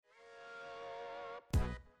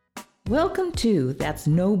Welcome to That's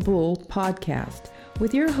No Bull podcast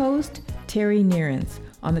with your host, Terry Nearance,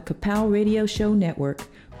 on the Kapow Radio Show Network.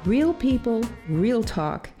 Real people, real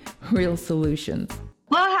talk, real solutions.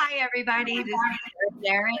 Well, hi, everybody. This is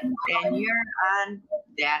Darren, and you're on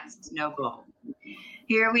That's No Bull.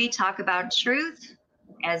 Here we talk about truth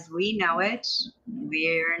as we know it.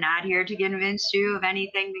 We're not here to convince you of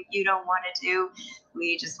anything that you don't want to do.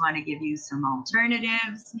 We just want to give you some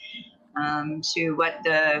alternatives to what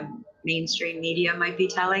the mainstream media might be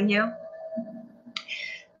telling you. A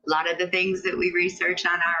lot of the things that we research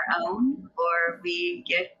on our own, or we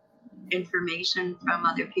get information from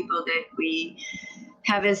other people that we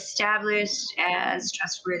have established as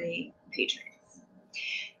trustworthy patrons.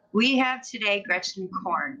 We have today Gretchen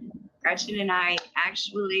Korn. Gretchen and I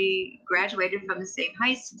actually graduated from the same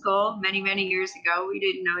high school many, many years ago. We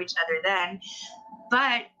didn't know each other then,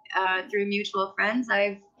 but through mutual friends,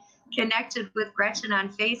 I've connected with Gretchen on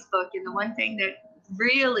Facebook, and the one thing that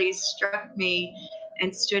really struck me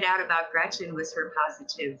and stood out about Gretchen was her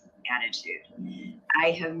positive attitude.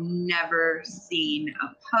 I have never seen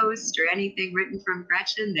a post or anything written from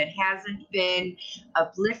Gretchen that hasn't been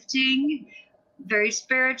uplifting, very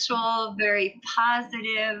spiritual, very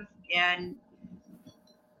positive, and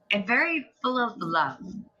very full of love.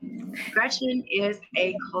 Gretchen is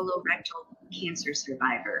a colorectal cancer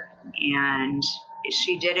survivor, and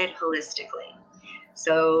she did it holistically.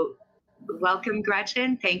 So welcome,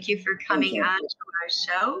 Gretchen. Thank you for coming on to our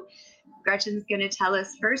show. Gretchen's going to tell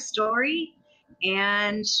us her story,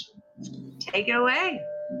 and take it away.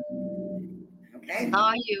 Okay. How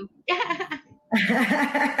are you?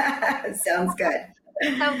 Sounds good.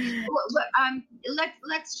 So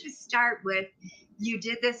let's just start with, you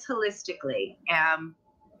did this holistically.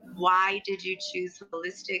 Why did you choose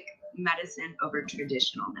holistic medicine over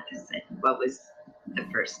traditional medicine? What was the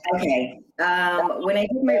first thing? Okay.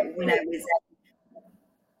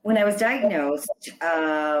 When I was diagnosed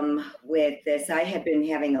with this, I had been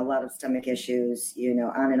having a lot of stomach issues,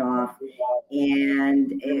 on and off,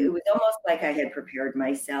 and it was almost like I had prepared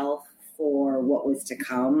myself for what was to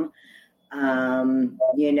come. When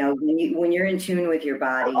you're in tune with your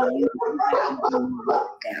body, you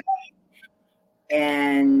that.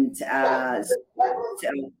 And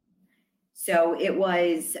so it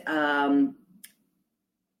was.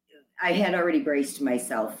 I had already braced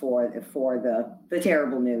myself for the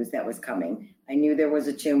terrible news that was coming. I knew there was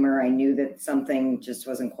a tumor. I knew that something just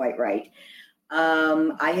wasn't quite right.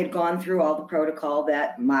 I had gone through all the protocol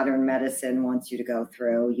that modern medicine wants you to go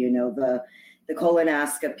through, the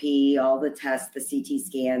colonoscopy, all the tests, the CT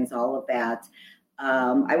scans, all of that.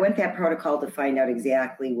 I went that protocol to find out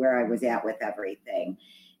exactly where I was at with everything.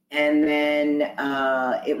 And then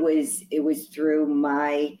it was through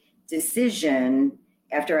my decision,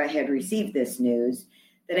 after I had received this news,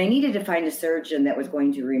 that I needed to find a surgeon that was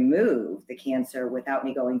going to remove the cancer without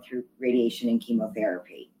me going through radiation and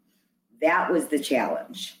chemotherapy. That was the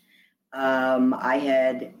challenge. I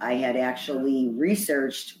had actually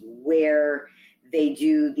researched where they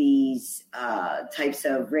do these types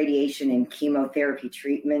of radiation and chemotherapy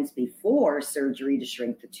treatments before surgery to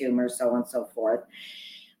shrink the tumor, so on and so forth.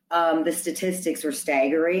 The statistics were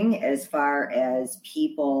staggering as far as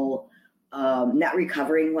people not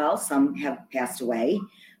recovering well. Some have passed away,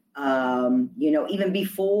 even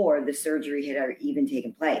before the surgery had even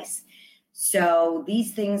taken place. So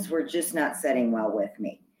these things were just not setting well with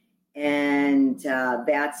me. And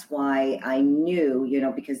that's why I knew,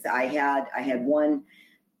 because I had one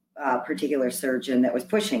particular surgeon that was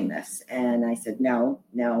pushing this. And I said, no.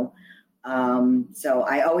 So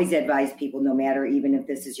I always advise people, no matter, even if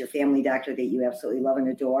this is your family doctor that you absolutely love and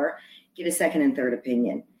adore, get a second and third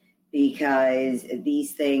opinion, because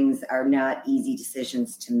these things are not easy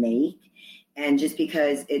decisions to make. And just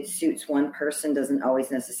because it suits one person doesn't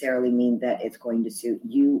always necessarily mean that it's going to suit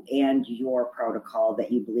you and your protocol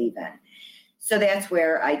that you believe in. So that's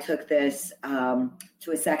where I took this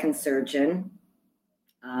to a second surgeon.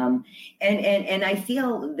 And I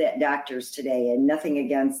feel that doctors today, and nothing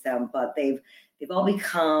against them, but they've all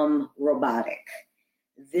become robotic.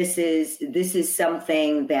 This is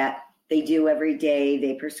something that they do every day.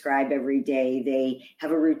 They prescribe every day. They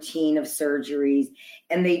have a routine of surgeries,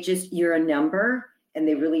 and you're a number, and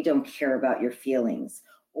they really don't care about your feelings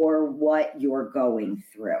or what you're going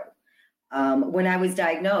through. When I was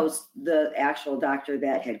diagnosed, the actual doctor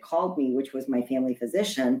that had called me, which was my family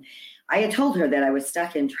physician, I had told her that I was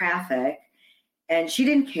stuck in traffic, and she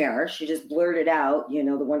didn't care. She just blurted out, the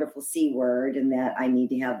wonderful C word, and that I need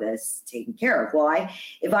to have this taken care of. Well,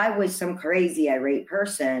 if I was some crazy irate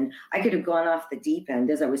person, I could have gone off the deep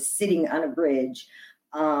end as I was sitting on a bridge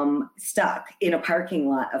stuck in a parking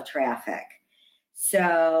lot of traffic.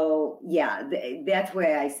 So yeah, that's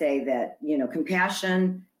why I say that,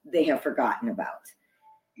 compassion, they have forgotten about.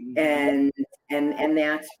 And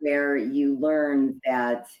that's where you learn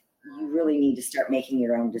that you really need to start making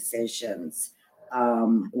your own decisions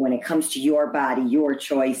when it comes to your body, your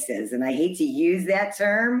choices. And I hate to use that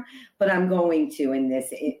term, but I'm going to in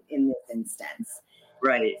this instance.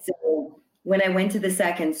 Right. So when I went to the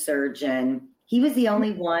second surgeon, he was the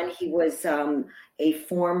only one. He was a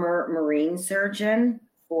former Marine surgeon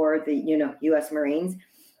for the U.S. Marines,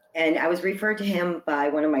 and I was referred to him by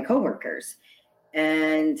one of my coworkers.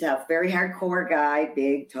 And a very hardcore guy,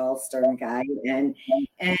 big, tall, stern guy, and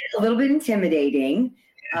a little bit intimidating.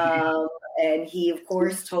 And he, of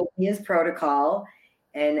course, told me his protocol.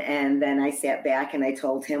 And then I sat back and I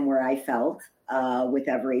told him where I felt with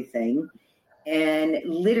everything. And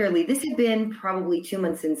literally, this had been probably 2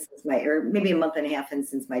 months since or maybe a month and a half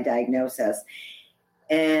since my diagnosis.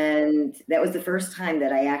 And that was the first time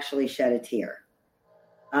that I actually shed a tear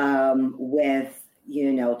with,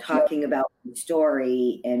 talking about the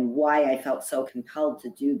story and why I felt so compelled to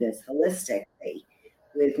do this holistically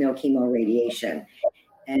with no chemo radiation.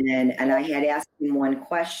 And I had asked him one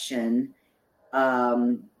question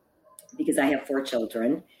because I have 4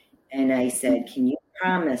 children. And I said, can you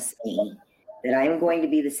promise me that I am going to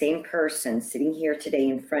be the same person sitting here today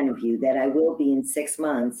in front of you that I will be in 6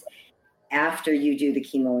 months after you do the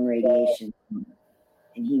chemo and radiation?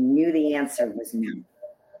 And he knew the answer was no.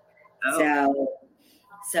 Oh.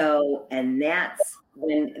 So, and that's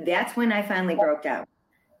when I finally broke down.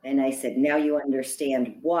 And I said, now you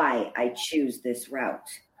understand why I choose this route.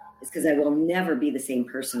 It's because I will never be the same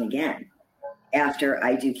person again after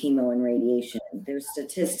I do chemo and radiation. There's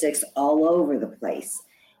statistics all over the place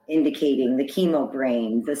indicating the chemo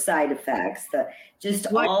brain, the side effects, what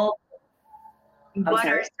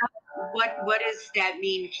does that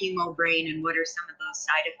mean, chemo brain, and what are some of those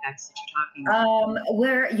side effects that you're talking about?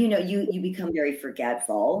 Where you become very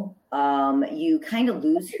forgetful. You kind of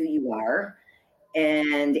lose who you are.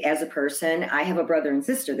 And as a person, I have a brother and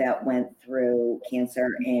sister that went through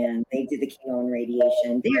cancer and they did the chemo and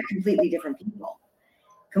radiation. They are completely different people.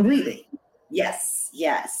 Completely. Yes.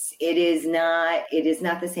 It is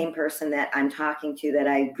not the same person that I'm talking to that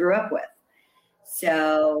I grew up with.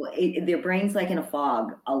 So their brain's like in a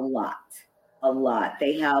fog a lot.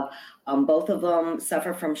 They have, both of them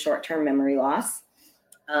suffer from short-term memory loss.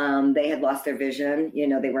 They had lost their vision.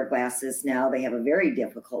 They wear glasses now. They have a very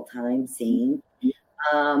difficult time seeing.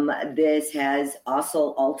 This has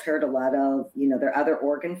also altered a lot of, their other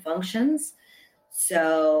organ functions.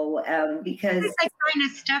 So, because it's the kind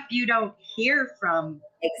of stuff you don't hear from.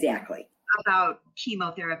 Exactly. About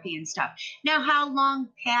chemotherapy and stuff. Now, how long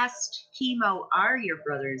past chemo are your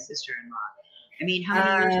brother and sister-in-law? I mean,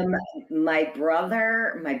 how many years? My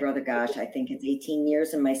brother, gosh, I think it's 18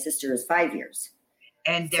 years, and my sister is 5 years.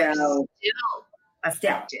 And they're still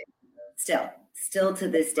affected. Still to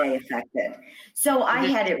this day affected. So I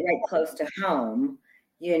had it right close to home,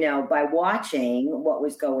 by watching what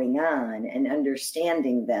was going on and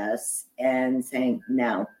understanding this and saying,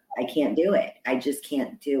 no, I can't do it. I just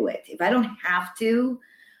can't do it. If I don't have to,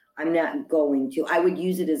 I'm not going to. I would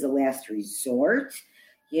use it as a last resort,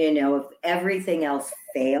 if everything else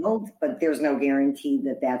failed, but there's no guarantee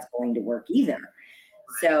that that's going to work either.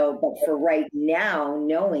 So, but for right now,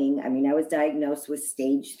 knowing, I was diagnosed with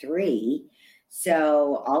stage 3.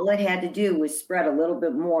 So all it had to do was spread a little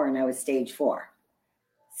bit more and I was stage 4.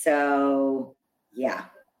 So yeah.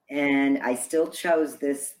 And I still chose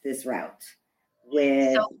this route.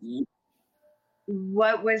 So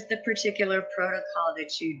what was the particular protocol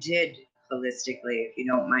that you did holistically, if you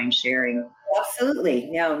don't mind sharing? Absolutely.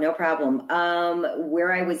 No problem.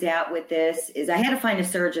 Where I was at with this is I had to find a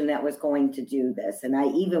surgeon that was going to do this. And I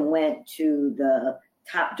even went to the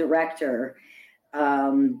top director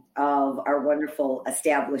of our wonderful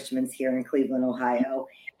establishments here in Cleveland, Ohio.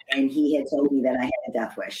 And he had told me that I had a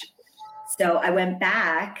death wish. So I went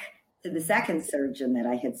back to the second surgeon that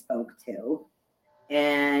I had spoke to.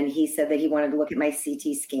 And he said that he wanted to look at my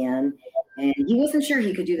CT scan and he wasn't sure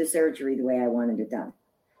he could do the surgery the way I wanted it done.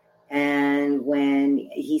 And when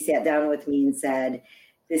he sat down with me and said,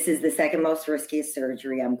 this is the second most riskiest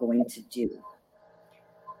surgery I'm going to do.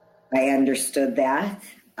 I understood that.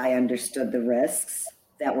 I understood the risks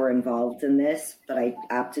that were involved in this, but I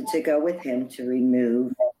opted to go with him to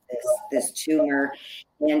remove this tumor.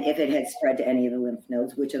 And if it had spread to any of the lymph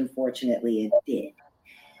nodes, which unfortunately it did.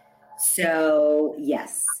 So,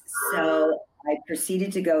 yes. So I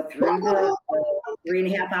proceeded to go through the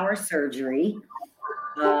 3.5-hour surgery.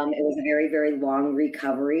 It was a very, very long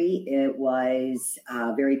recovery. It was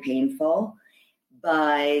very painful,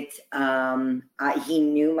 but he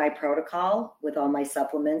knew my protocol with all my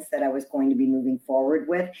supplements that I was going to be moving forward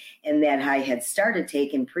with, and that I had started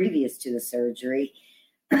taking previous to the surgery.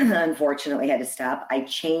 Unfortunately, I had to stop. I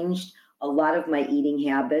changed a lot of my eating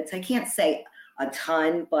habits. I can't say a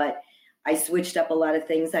ton, but I switched up a lot of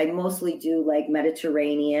things. I mostly do like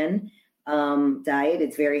Mediterranean diet.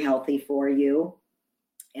 It's very healthy for you.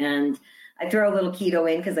 And I throw a little keto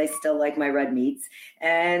in because I still like my red meats.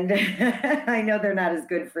 And I know they're not as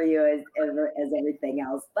good for you as everything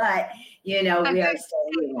else. But, you know, we are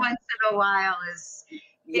still once in a while is...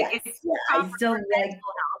 Yes, I still like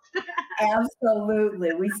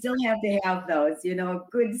absolutely. We still have to have those. You know, a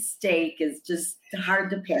good steak is just hard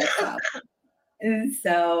to pass up. And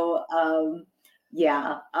so,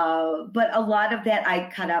 but a lot of that, I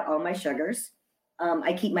cut out all my sugars.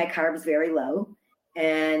 I keep my carbs very low,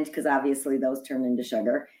 and because obviously those turn into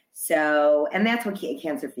sugar. So, and that's what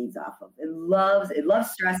cancer feeds off of. It loves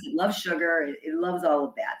stress. It loves sugar. It loves all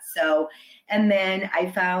of that. So, and then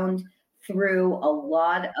I found through a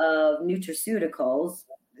lot of nutraceuticals,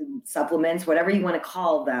 supplements, whatever you want to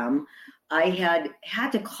call them, I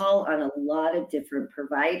had to call on a lot of different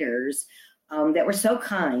providers that were so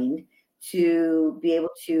kind to be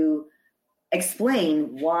able to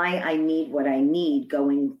explain why I need what I need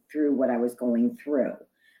going through what I was going through.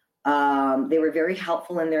 They were very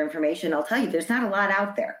helpful in their information. I'll tell you, there's not a lot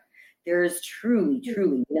out there. There's truly,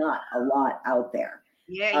 truly not a lot out there.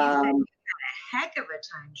 Yeah, you a heck of a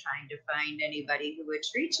time trying to find anybody who would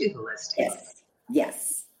treat you holistically.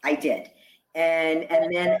 Yes, I did. And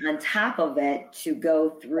then on top of it, to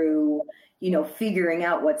go through, you know, figuring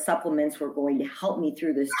out what supplements were going to help me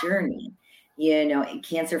through this journey, you know,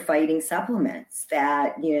 cancer fighting supplements,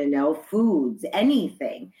 that, you know, foods,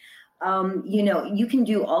 anything. You know, you can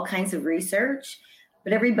do all kinds of research,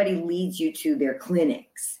 but everybody leads you to their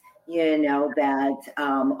clinics. You know,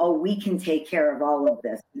 that, we can take care of all of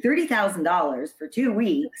this. $30,000 for 2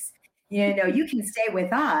 weeks, you know, you can stay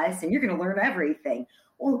with us and you're going to learn everything.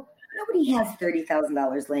 Well, nobody has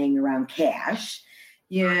 $30,000 laying around cash,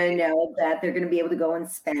 you know, that they're going to be able to go and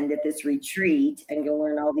spend at this retreat and go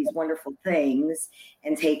learn all these wonderful things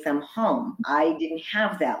and take them home. I didn't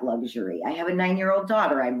have that luxury. I have a 9-year-old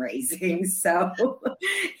daughter I'm raising. So,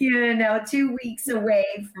 you know, 2 weeks away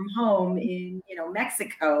from home in, you know,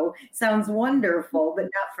 Mexico sounds wonderful, but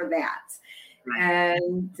not for that.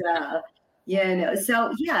 And, you know,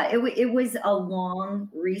 so yeah, it was a long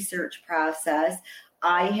research process.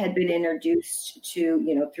 I had been introduced to,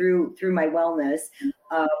 you know, through my wellness.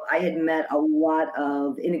 I had met a lot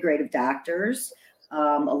of integrative doctors,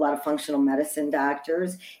 a lot of functional medicine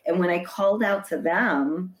doctors. And when I called out to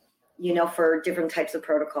them, you know, for different types of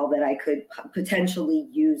protocol that I could potentially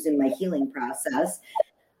use in my healing process,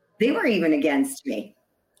 they were even against me.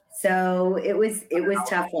 So it was a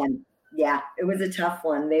tough one. Yeah, it was a tough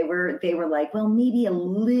one. They were like, well, maybe a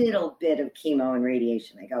little bit of chemo and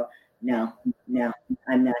radiation. I go, no,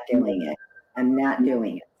 I'm not doing it. I'm not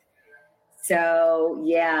doing it. So,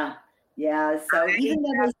 yeah. So even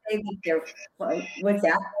though they say that they're, what's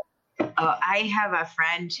that? I have a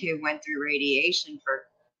friend who went through radiation for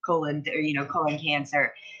colon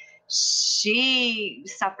cancer. She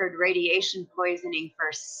suffered radiation poisoning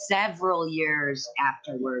for several years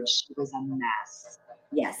afterwards. She was a mess.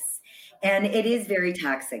 Yes. And it is very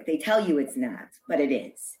toxic. They tell you it's not, but it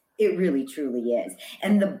is. It really, truly is.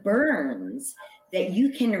 And the burns that you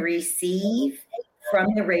can receive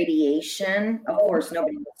from the radiation, of course,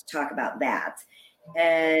 nobody wants to talk about that.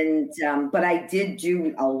 And, but I did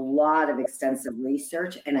do a lot of extensive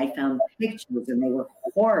research, and I found pictures, and they were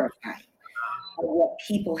horrifying of what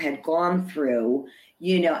people had gone through.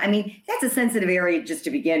 You know, I mean, that's a sensitive area just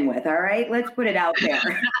to begin with. All right, let's put it out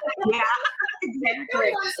there. Yeah.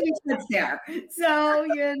 Exactly. There. So,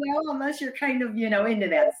 you know, unless you're kind of, you know, into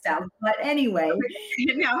that stuff. But anyway.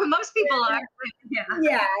 No, most people are.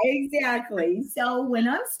 Yeah, exactly. So when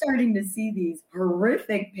I'm starting to see these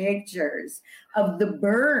horrific pictures of the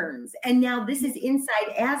burns, and now this is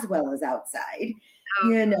inside as well as outside,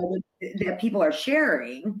 you know, that people are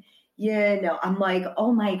sharing, you know, I'm like,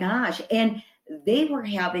 oh my gosh. And they were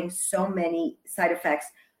having so many side effects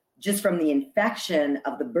just from the infection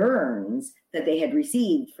of the burns that they had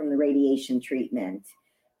received from the radiation treatment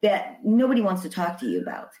that nobody wants to talk to you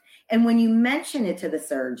about. And when you mention it to the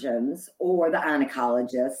surgeons or the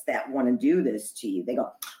oncologists that want to do this to you, they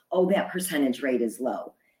go, oh, that percentage rate is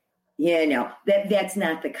low. You know, that's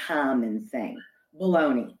not the common thing.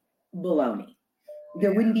 Baloney.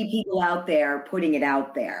 There wouldn't be people out there putting it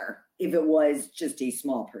out there if it was just a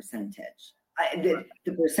small percentage. the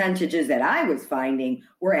percentages that I was finding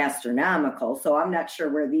were astronomical. So I'm not sure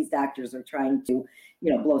where these doctors are trying to,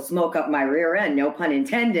 blow smoke up my rear end, no pun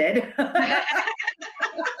intended.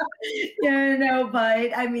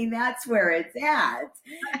 But I mean, that's where it's at.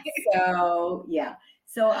 So, yeah.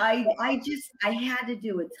 So I had to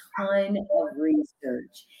do a ton of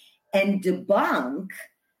research and debunk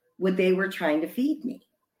what they were trying to feed me.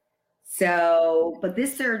 So, but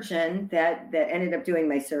this surgeon that ended up doing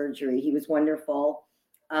my surgery, he was wonderful.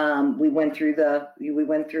 We went through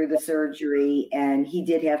the surgery, and he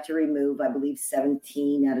did have to remove, I believe,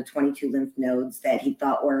 17 out of 22 lymph nodes that he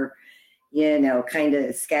thought were, kind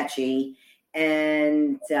of sketchy.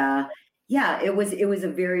 And it was a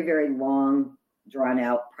very, very long, drawn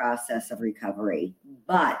out process of recovery.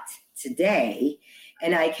 But today,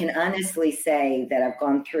 and I can honestly say that I've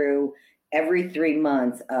gone through every 3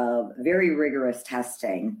 months of very rigorous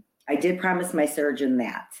testing. I did promise my surgeon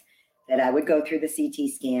that I would go through the CT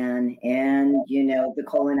scan and, the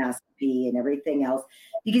colonoscopy and everything else,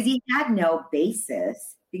 because he had no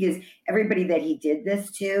basis, because everybody that he did this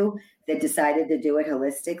to that decided to do it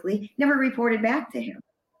holistically never reported back to him.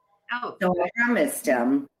 Oh. So I promised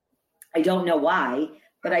him, I don't know why,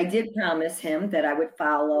 but I did promise him that I would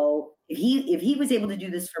follow. If he was able to do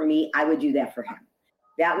this for me, I would do that for him.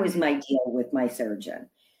 That was my deal with my surgeon.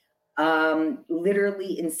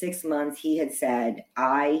 Literally in 6 months, he had said,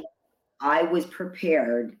 I was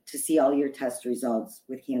prepared to see all your test results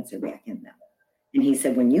with cancer back in them. And he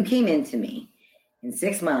said, when you came into me in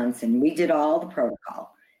 6 months and we did all the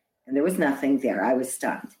protocol and there was nothing there, I was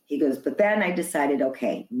stunned. He goes, but then I decided,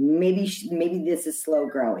 okay, maybe this is slow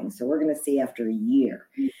growing. So we're going to see after a year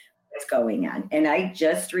what's going on. And I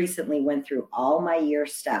just recently went through all my year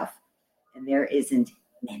stuff, and there isn't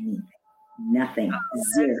anything, nothing,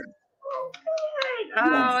 zero.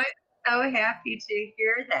 I'm so happy to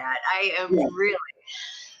hear that. I am really.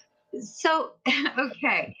 So,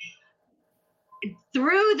 okay.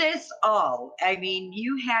 Through this all, I mean,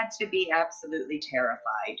 you had to be absolutely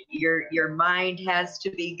terrified. Your mind has to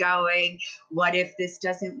be going, what if this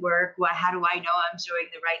doesn't work? How do I know I'm doing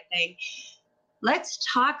the right thing? Let's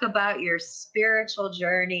talk about your spiritual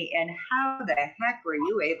journey and how the heck were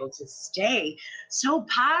you able to stay so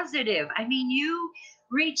positive? I mean, you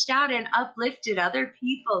reached out and uplifted other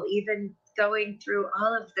people, even going through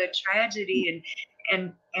all of the tragedy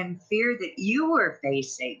and fear that you were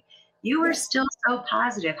facing. You were still so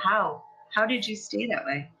positive. How did you stay that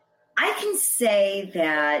way? I can say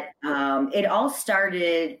that it all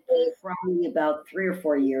started probably about 3 or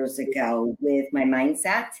 4 years ago with my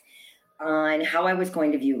mindset on how I was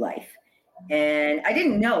going to view life. And I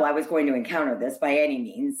didn't know I was going to encounter this by any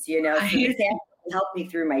means, so this actually helped me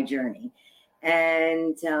through my journey.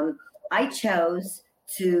 And I chose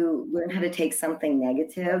to learn how to take something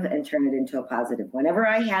negative and turn it into a positive. Whenever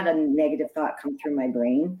I had a negative thought come through my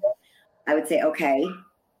brain, I would say, okay,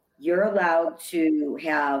 you're allowed to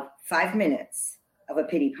have 5 minutes of a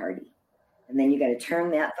pity party. And then you got to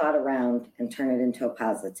turn that thought around and turn it into a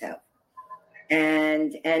positive.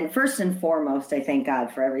 And first and foremost, I thank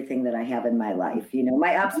God for everything that I have in my life.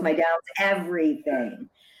 My ups, my downs, everything.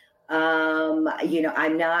 I'm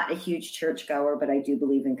not a huge churchgoer, but I do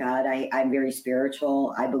believe in God. I'm very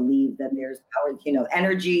spiritual. I believe that there's power,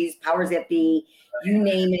 energies, powers that be, you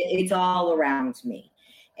name it, it's all around me.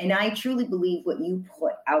 And I truly believe what you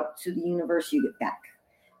put out to the universe, you get back.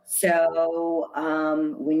 So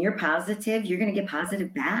when you're positive, you're going to get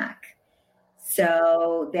positive back.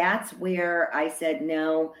 So that's where I said,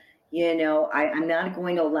 no, I'm not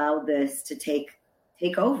going to allow this to take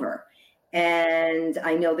over. And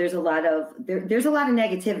I know there's a lot of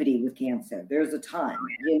negativity with cancer. There's a ton,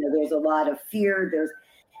 there's a lot of fear.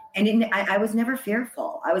 I was never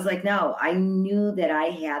fearful. I was like, no, I knew that I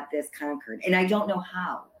had this conquered, and I don't know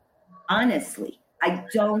how. Honestly, I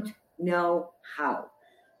don't know how.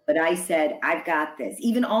 But I said, I've got this.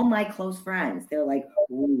 Even all my close friends, they're like,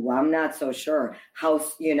 ooh, I'm not so sure how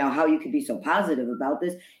you could be so positive about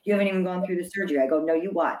this. You haven't even gone through the surgery. I go, no,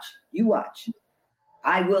 you watch.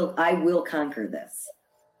 I will conquer this.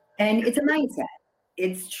 And it's a mindset.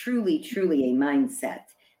 It's truly, truly a mindset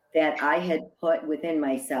that I had put within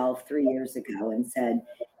myself 3 years ago and said,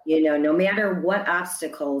 no matter what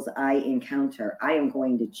obstacles I encounter, I am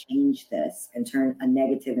going to change this and turn a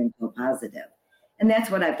negative into a positive. And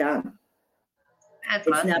that's what I've done. That's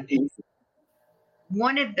awesome.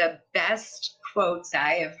 One of the best quotes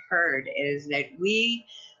I have heard is that we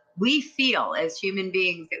feel as human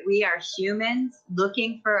beings that we are humans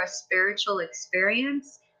looking for a spiritual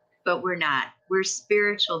experience, but we're not. We're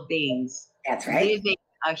spiritual beings. That's right. Living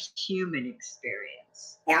a human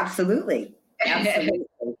experience. Absolutely.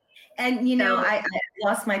 And, I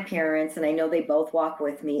lost my parents, and I know they both walk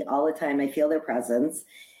with me all the time. I feel their presence.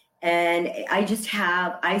 And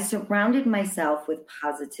I surrounded myself with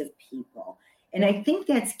positive people. And I think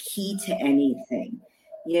that's key to anything.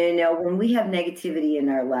 When we have negativity in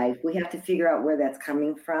our life, we have to figure out where that's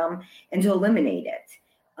coming from and to eliminate it.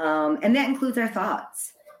 And that includes our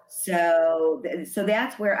thoughts. So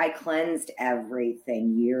that's where I cleansed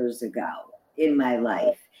everything years ago in my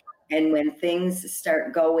life. And when things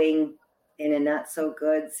start going in a not so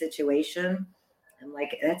good situation, I'm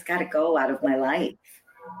like, that's got to go out of my life.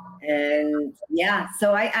 And yeah,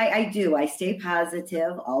 so I do. I stay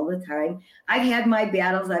positive all the time. I've had my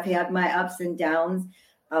battles. I've had my ups and downs.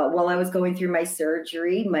 While I was going through my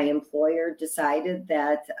surgery, my employer decided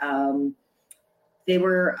that they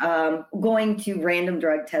were going to random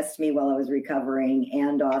drug test me while I was recovering,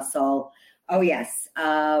 and also,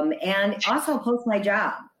 and also post my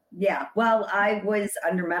job. Yeah, well, I was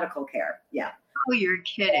under medical care. Yeah. Oh, you're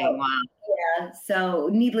kidding. Wow. Yeah. So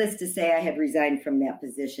needless to say, I had resigned from that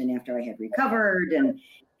position after I had recovered and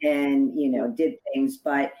did things.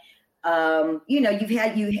 But, I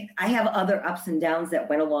have other ups and downs that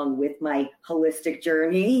went along with my holistic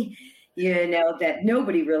journey, that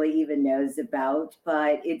nobody really even knows about,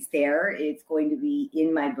 but it's there. It's going to be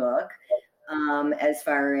in my book. As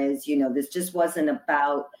far as, this just wasn't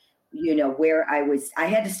about, where I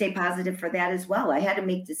had to stay positive for that as well. I had to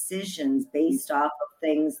make decisions based off of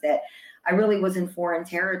things that I really was in foreign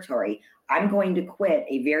territory. I'm going to quit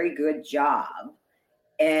a very good job,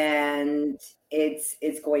 and it's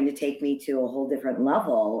going to take me to a whole different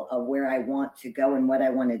level of where I want to go and what I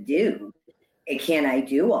want to do. And can I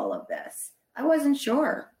do all of this? I wasn't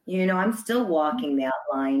sure. I'm still walking that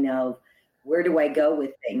line of where do I go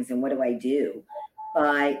with things and what do I do?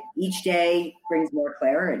 But each day brings more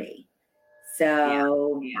clarity.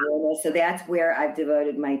 So, so that's where I've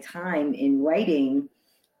devoted my time in writing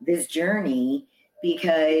this journey,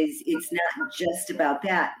 because it's not just about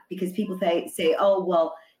that. Because people say, oh,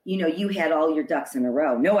 well, you had all your ducks in a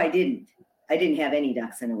row. No, I didn't. I didn't have any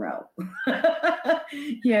ducks in a row.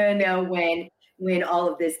 When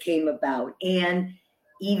all of this came about. And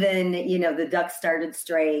even, the ducks started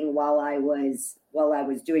straying while I was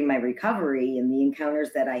doing my recovery, and the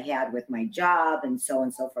encounters that I had with my job and so on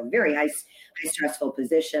and so forth, very high stressful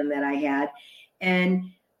position that I had.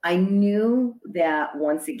 And I knew that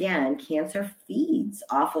once again, cancer feeds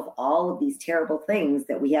off of all of these terrible things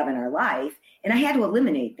that we have in our life. And I had to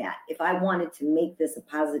eliminate that if I wanted to make this a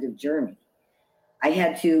positive journey. I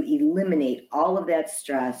had to eliminate all of that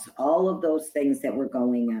stress, all of those things that were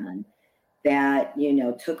going on that,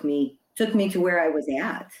 took me to where I was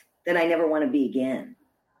at, that I never want to be again.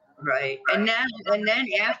 Right. And then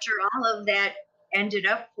after all of that ended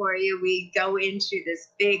up for you, we go into this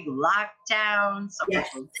big lockdown,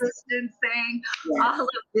 social distancing, all of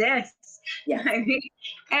this. Yes. I mean,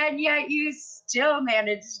 and yet you still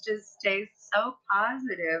managed to stay so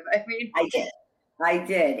positive. I mean, I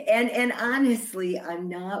did. And honestly, I'm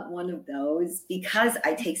not one of those, because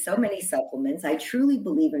I take so many supplements. I truly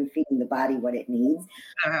believe in feeding the body what it needs.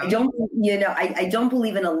 I don't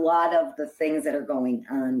believe in a lot of the things that are going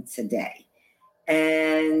on today.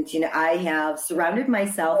 And, I have surrounded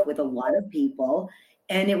myself with a lot of people,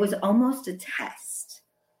 and it was almost a test,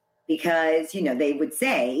 because, they would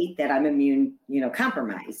say that I'm immune,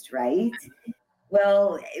 compromised, right?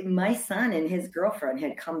 Well, my son and his girlfriend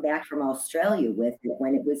had come back from Australia with it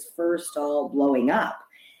when it was first all blowing up.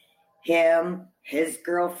 Him, his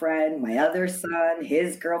girlfriend, my other son,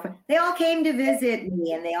 his girlfriend, they all came to visit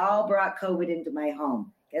me, and they all brought COVID into my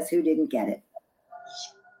home. Guess who didn't get it?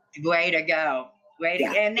 Way to go.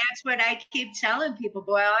 And that's what I keep telling people.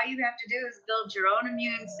 Boy, all you have to do is build your own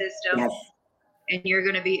immune system, and you're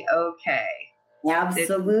going to be okay.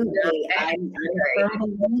 Absolutely. I'm a firm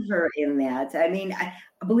believer in that. I mean,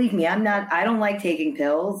 believe me, I don't like taking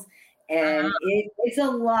pills, and it's a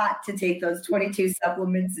lot to take those 22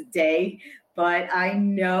 supplements a day, but I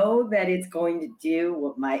know that it's going to do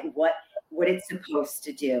what it's supposed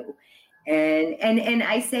to do. And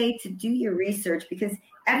I say to do your research, because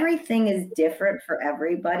everything is different for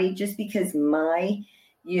everybody. Just because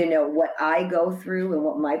what I go through and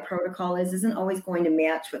what my protocol isn't always going to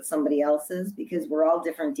match what somebody else's, because we're all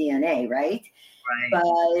different DNA, right? But,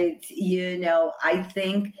 I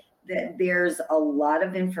think that there's a lot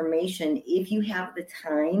of information if you have the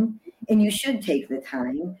time, and you should take the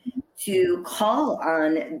time to call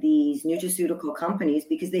on these nutraceutical companies,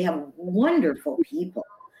 because they have wonderful people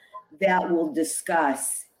that will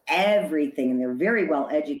discuss everything, and they're very well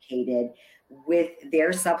educated with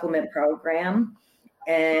their supplement program.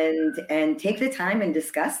 and take the time and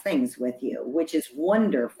discuss things with you, which is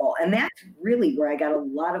wonderful. And that's really where I got a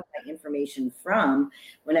lot of my information from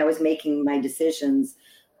when I was making my decisions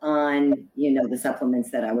on, the supplements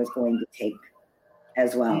that I was going to take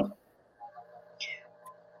as well.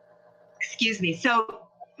 Excuse me. So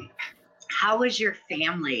how was your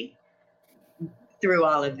family through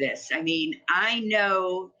all of this? I mean, I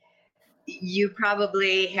know you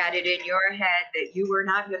probably had it in your head that you were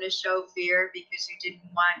not going to show fear because you didn't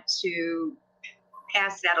want to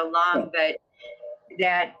pass that along, but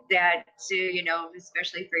that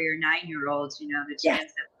especially for your 9-year-old, the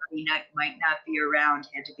chance that he might not be around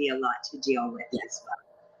had to be a lot to deal with as well.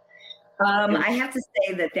 I have to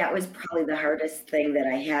say that was probably the hardest thing that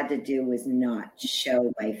I had to do, was not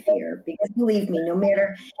show my fear, because believe me, no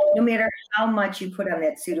matter how much you put on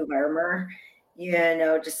that suit of armor,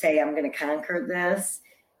 to say I'm going to conquer this,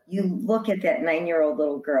 you look at that 9-year-old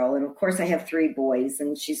little girl, and of course I have 3 boys,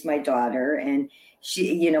 and she's my daughter, and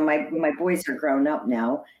she, my boys are grown up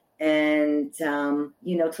now, and to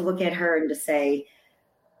look at her and to say,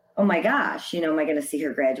 oh my gosh, am I going to see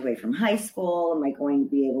her graduate from high school? Am I going to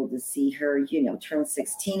be able to see her, turn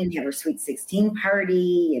 16 and have her sweet 16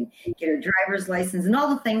 party and get her driver's license and all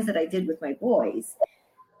the things that I did with my boys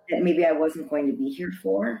that maybe I wasn't going to be here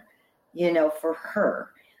for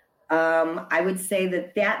her. I would say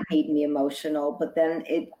that made me emotional, but then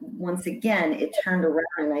once again, it turned around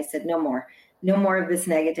and I said, no more of this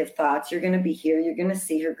negative thoughts. You're going to be here. You're going to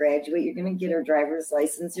see her graduate. You're going to get her driver's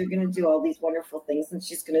license. You're going to do all these wonderful things, and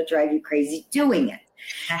she's going to drive you crazy doing it.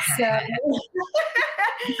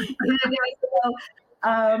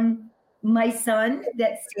 My son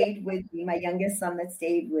that stayed with me, my youngest son that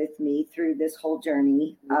stayed with me through this whole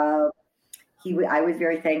journey, I was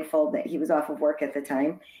very thankful that he was off of work at the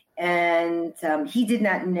time. And he did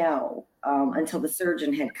not know until the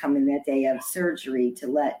surgeon had come in that day of surgery to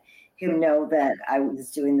let him know that I was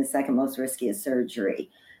doing the second most riskiest surgery.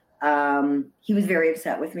 He was very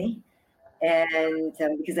upset with me, and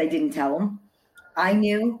because I didn't tell him. I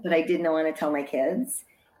knew, but I didn't want to tell my kids.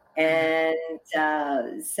 And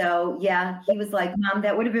so, he was like, Mom,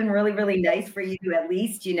 that would have been really, really nice for you to at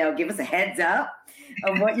least, give us a heads up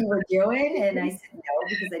of what you were doing. And I said, no,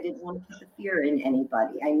 because I didn't want to put the fear in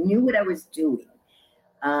anybody. I knew what I was doing.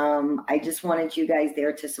 I just wanted you guys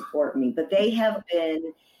there to support me. But they have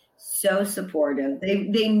been so supportive.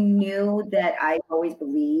 They knew that I always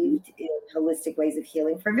believed in holistic ways of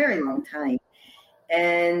healing for a very long time.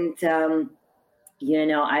 And, as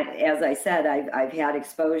I said, I've had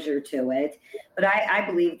exposure to it, but I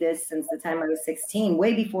believe this since the time I was 16,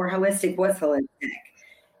 way before holistic was holistic.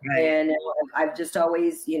 Right. And I've just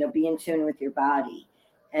always, be in tune with your body.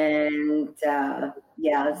 And so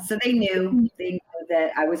they knew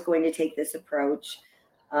that I was going to take this approach.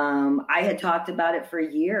 I had talked about it for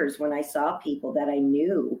years when I saw people that I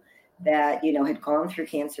knew that, had gone through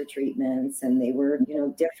cancer treatments and they were,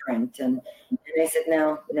 different. And I said,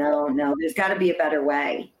 no, there's got to be a better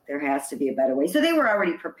way. There has to be a better way. So they were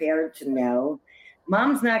already prepared to know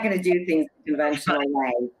Mom's not going to do things the conventional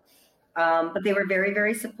way. But they were very,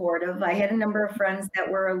 very supportive. I had a number of friends that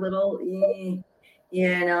were a little,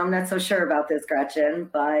 I'm not so sure about this, Gretchen,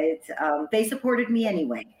 but they supported me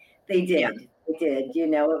anyway. They did. Yeah. They did.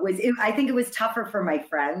 I think it was tougher for my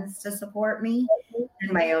friends to support me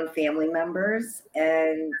than my own family members.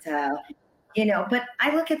 And, but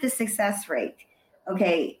I look at the success rate.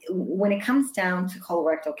 Okay. When it comes down to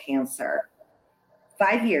colorectal cancer,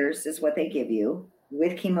 5 years is what they give you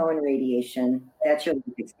with chemo and radiation. That's your life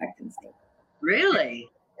expectancy. Really?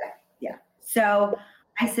 Yeah. So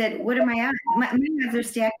I said, what am I at? My odds are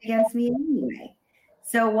stacked against me anyway.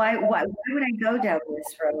 So why would I go down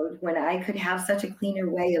this road when I could have such a cleaner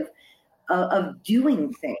way of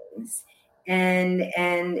doing things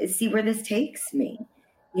and see where this takes me,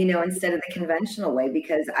 instead of the conventional way,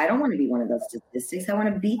 because I don't want to be one of those statistics. I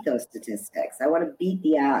want to beat those statistics. I want to beat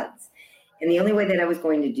the odds. And the only way that I was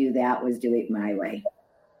going to do that was do it my way.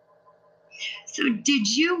 So did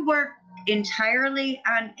you work entirely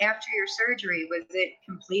on, after your surgery, was it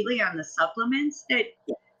completely on the supplements that?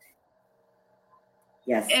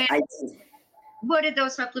 Yes, I did. What did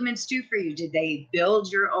those supplements do for you? Did they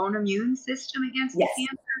build your own immune system against the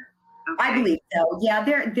cancer? Okay. I believe so. Yeah,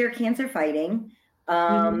 they're cancer fighting.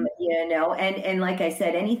 And like I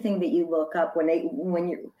said, anything that you look up when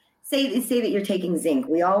you say that you're taking zinc,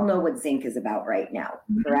 we all know what zinc is about right now,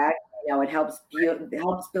 correct? It helps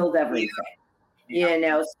build everything.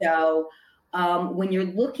 Yeah. So when you're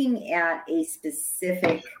looking at a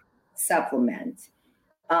specific supplement,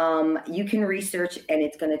 you can research and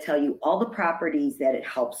it's going to tell you all the properties that it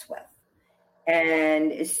helps with.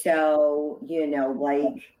 And so,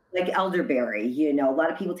 like elderberry, a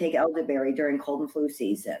lot of people take elderberry during cold and flu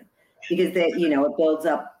season because it builds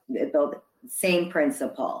same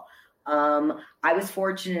principle. I was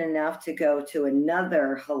fortunate enough to go to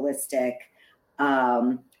another holistic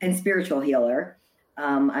and spiritual healer.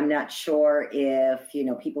 I'm not sure if,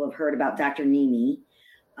 people have heard about Dr. Nimi.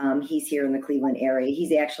 He's here in the Cleveland area.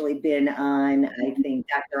 He's actually been on, I think,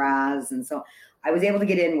 Dr. Oz. And so I was able to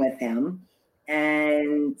get in with him.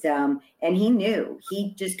 And he knew,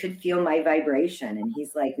 he just could feel my vibration. And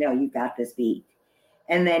he's like, no, you got this beat.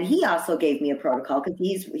 And then he also gave me a protocol because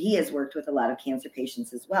he has worked with a lot of cancer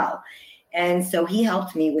patients as well. And so he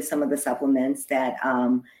helped me with some of the supplements that,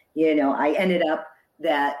 I ended up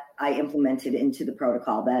that I implemented into the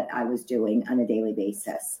protocol that I was doing on a daily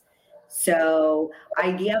basis. So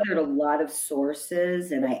I gathered a lot of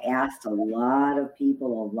sources and I asked a lot of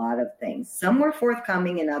people, a lot of things. Some were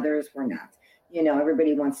forthcoming and others were not.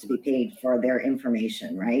 Everybody wants to be paid for their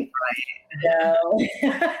information, right? Right.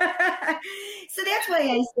 So that's why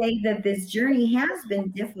I say that this journey has been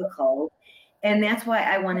difficult. And that's why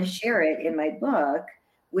I want to share it in my book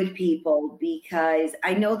with people, because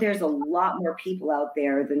I know there's a lot more people out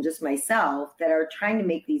there than just myself that are trying to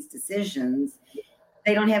make these decisions.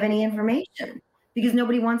 They don't have any information because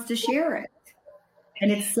nobody wants to share it.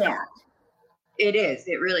 And it's sad. It is.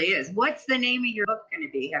 It really is. What's the name of your book going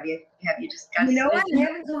to be? Have you discussed it? I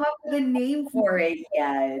haven't come up with a name for it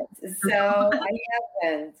yet. So I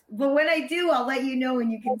haven't. But when I do, I'll let you know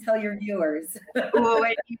and you can tell your viewers. Well,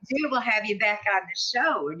 when you do, we'll have you back on the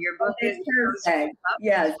show. And your book is perfect.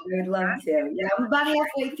 Yes, I would love to. Yeah, I'm about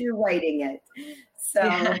halfway through writing it. So,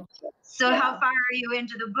 How far are you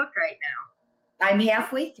into the book right now? I'm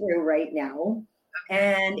halfway through right now.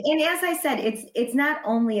 And as I said, it's not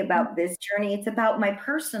only about this journey, it's about my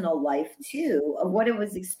personal life too, of what I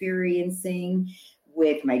was experiencing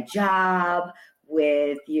with my job,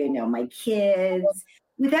 with, my kids,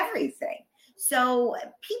 with everything. So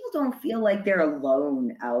people don't feel like they're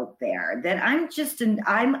alone out there, that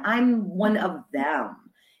I'm one of them,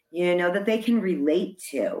 that they can relate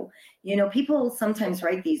to. People sometimes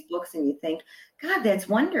write these books and you think, God, that's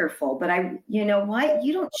wonderful. But you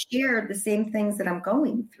don't share the same things that I'm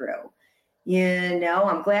going through.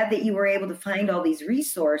 I'm glad that you were able to find all these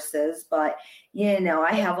resources, but,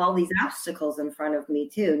 I have all these obstacles in front of me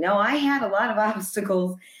too. No, I had a lot of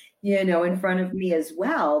obstacles, in front of me as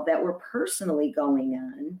well that were personally going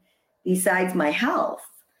on besides my health.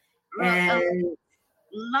 And a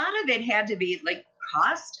lot of it had to be like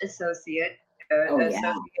cost associated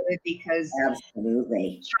because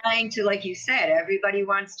absolutely trying to, like you said, everybody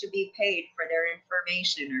wants to be paid for their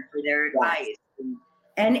information or for their advice.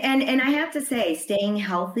 And I have to say, staying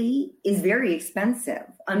healthy is very expensive.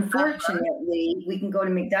 Unfortunately, we can go to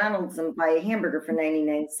McDonald's and buy a hamburger for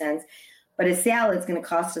 99 cents, but a salad's going to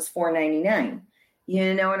cost us $4.99.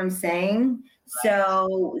 You know what I'm saying? Right.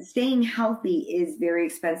 So staying healthy is very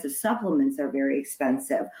expensive. Supplements are very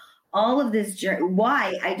expensive. All of this,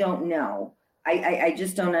 why, I don't know. I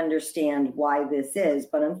just don't understand why this is,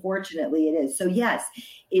 but unfortunately it is. So yes,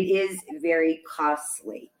 it is very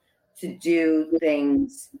costly to do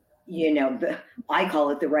things, I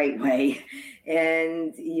call it the right way.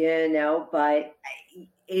 And, but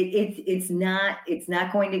it's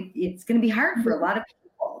going to be hard for a lot of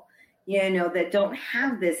people, that don't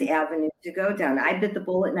have this avenue to go down. I bit the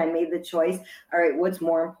bullet and I made the choice. All right, what's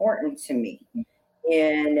more important to me?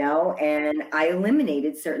 And I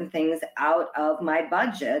eliminated certain things out of my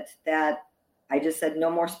budget that I just said no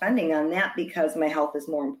more spending on that because my health is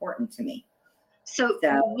more important to me. So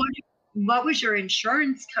what was your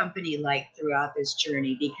insurance company like throughout this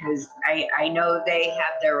journey? Because I know they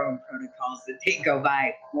have their own protocols that they go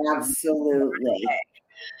by. Absolutely.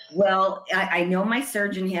 Well, I know my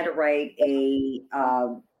surgeon had to write a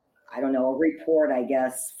report, I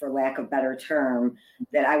guess, for lack of a better term,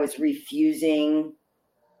 that I was refusing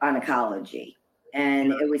oncology.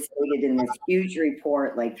 And it was stated in this huge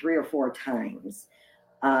report like 3 or 4 times.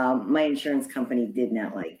 My insurance company did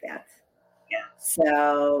not like that. Yeah.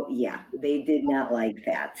 So, they did not like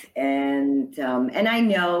that. And I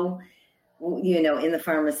know, in the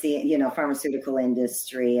pharmaceutical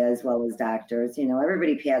industry, as well as doctors,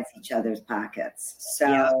 everybody pads each other's pockets.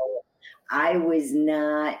 So I was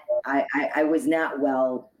not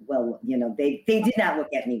well, they did not look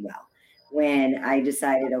at me well when I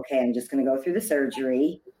decided, okay, I'm just going to go through the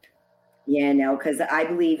surgery, because I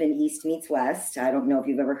believe in East meets West. I don't know if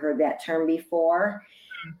you've ever heard that term before.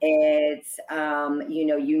 It's,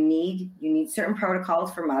 you need certain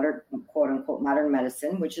protocols for modern, quote unquote, modern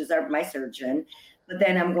medicine, which is my surgeon, but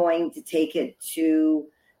then I'm going to take it to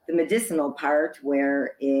the medicinal part,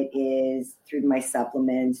 where it is through my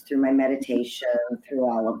supplements, through my meditation, through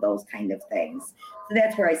all of those kind of things. So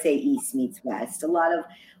that's where I say East meets West. A lot of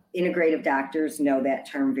integrative doctors know that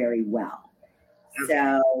term very well.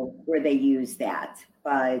 So where they use that.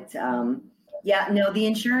 But the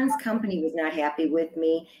insurance company was not happy with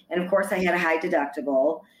me. And of course I had a high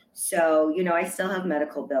deductible. So, I still have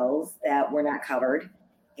medical bills that were not covered.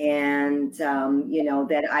 And,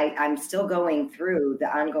 that I'm still going through the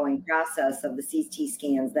ongoing process of the CT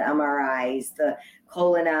scans, the MRIs, the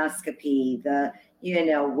colonoscopy,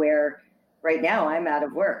 where right now I'm out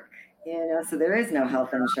of work, so there is no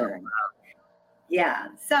health insurance. Yeah.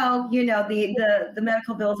 So, the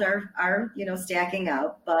medical bills are, stacking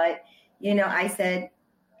up, but, I said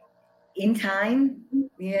in time,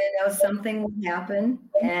 something will happen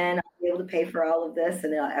and I'll be able to pay for all of this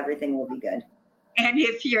and everything will be good. And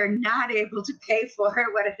if you're not able to pay for it,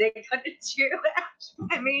 what are they going to do?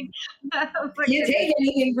 I mean, you take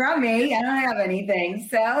anything from me, I don't have anything.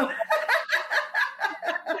 So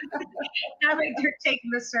now they're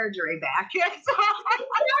taking the surgery back.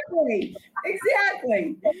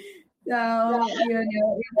 Exactly. So,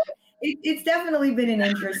 it's definitely been an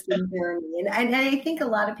interesting journey. And I think a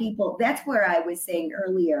lot of people, that's where I was saying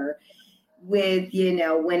earlier with,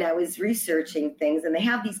 when I was researching things, and they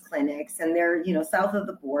have these clinics and they're, south of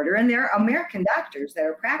the border, and they're American doctors that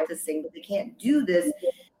are practicing, but they can't do this,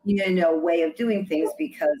 way of doing things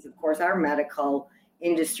because, of course, our medical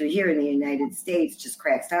industry here in the United States just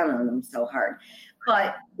cracks down on them so hard.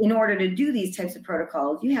 But in order to do these types of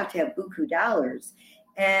protocols, you have to have buku dollars.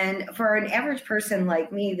 And for an average person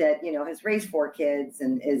like me that, has raised 4 kids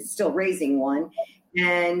and is still raising one,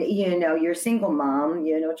 and, you're a single mom,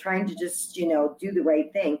 trying to just, do the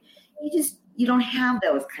right thing, you don't have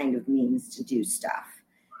those kind of means to do stuff.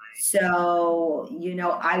 So,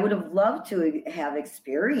 I would have loved to have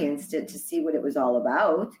experienced it to see what it was all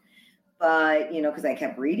about. But, because I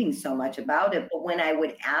kept reading so much about it. But when I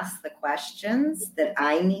would ask the questions that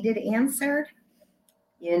I needed answered,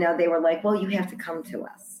 they were like, well, you have to come to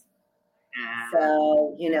us.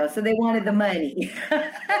 So, so they wanted the money.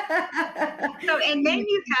 So, and then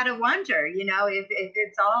you got to wonder, if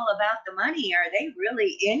it's all about the money, are they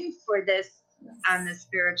really in for this on the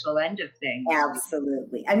spiritual end of things?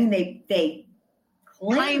 Absolutely. I mean, they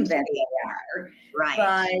claim that they are, right?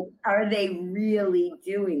 But are they really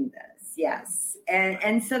doing this? Yes.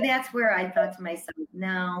 And so that's where I thought to myself,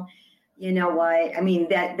 no, you know what? I mean,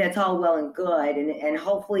 that's all well and good. And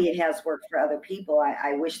hopefully it has worked for other people.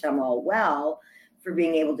 I wish them all well for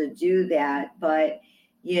being able to do that. But,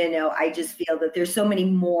 I just feel that there's so many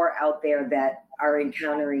more out there that are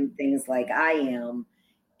encountering things like I am.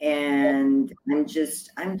 And I'm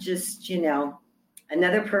just,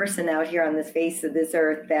 another person out here on this face of this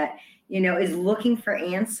earth that, is looking for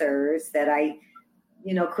answers that I,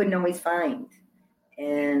 couldn't always find.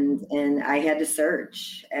 And I had to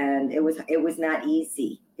search, and it was not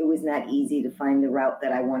easy. It was not easy to find the route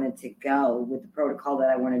that I wanted to go with the protocol that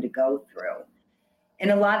I wanted to go through.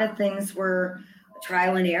 And a lot of things were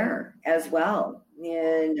trial and error as well.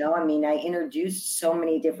 I introduced so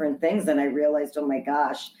many different things, and I realized, oh my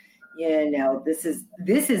gosh, this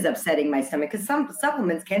is upsetting my stomach, because some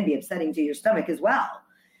supplements can be upsetting to your stomach as well.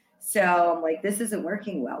 So I'm like, this isn't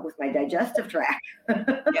working well with my digestive tract.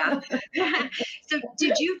 Yeah. So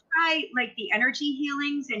did you try like the energy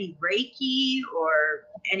healings, any Reiki or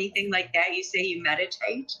anything like that? You say you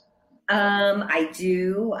meditate? I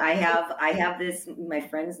do. I have this, my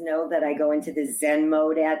friends know that I go into the Zen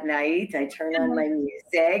mode at night. I turn on my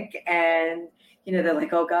music, and they're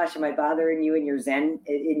like, oh gosh, am I bothering you in your Zen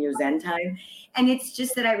time? And it's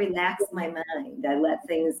just that I relax my mind. I let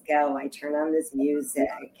things go. I turn on this music.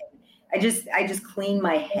 I just clean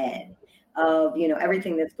my head of,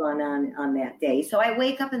 everything that's gone on that day. So I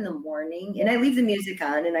wake up in the morning and I leave the music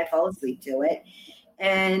on and I fall asleep to it.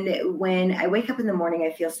 And when I wake up in the morning,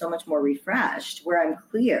 I feel so much more refreshed, where I'm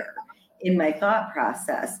clear in my thought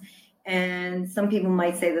process. And some people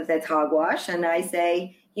might say that that's hogwash. And I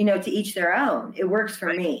say, to each their own. It works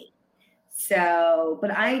for me. So,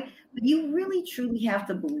 but you really truly have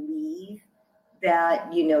to believe that,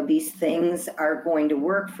 these things are going to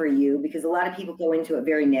work for you, because a lot of people go into it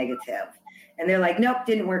very negative and they're like, nope,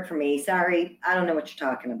 didn't work for me. Sorry. I don't know what you're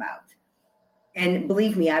talking about. And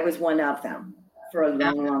believe me, I was one of them for a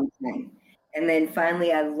long, long time. And then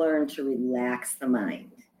finally I learned to relax the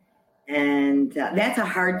mind. And that's a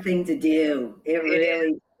hard thing to do. It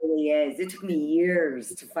really is. It took me years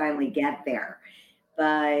to finally get there. But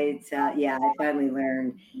I finally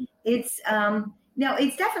learned. It's, No,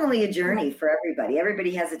 it's definitely a journey for everybody.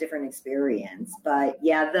 Everybody has a different experience. But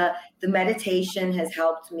yeah, the meditation has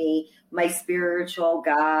helped me, my spiritual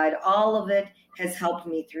God, all of it has helped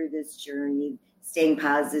me through this journey, staying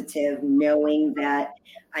positive, knowing that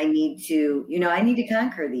I need to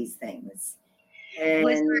conquer these things. And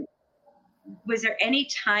was there any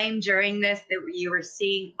time during this that you were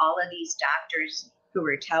seeing all of these doctors who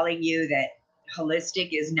were telling you that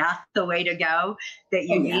holistic is not the way to go, that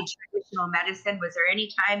you need traditional medicine? Was there any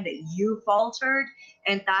time that you faltered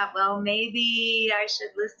and thought, well, maybe I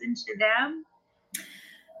should listen to them?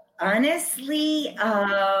 Honestly,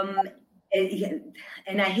 and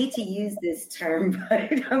I hate to use this term, but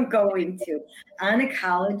I'm going to.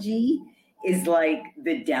 Oncology is like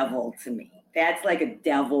the devil to me. That's like a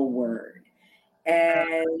devil word.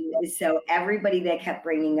 And so everybody that kept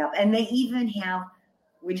bringing up, and they even have,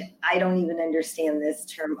 which I don't even understand this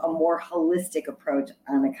term, a more holistic approach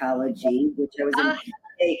on oncology, which I was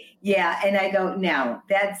and I go, no,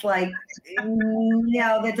 that's like,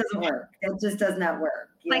 no, that doesn't work. That just does not work.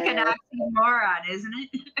 Like an oxymoron, isn't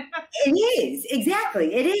it? It is.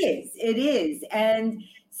 Exactly. It is. And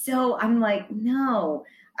so I'm like, no,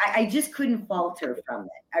 I just couldn't falter from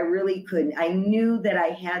it. I really couldn't. I knew that I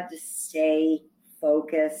had to stay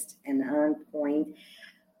focused and on point.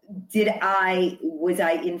 Was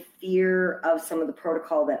I in fear of some of the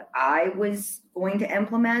protocol that I was going to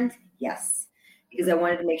implement? Yes, because I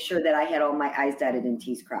wanted to make sure that I had all my I's dotted and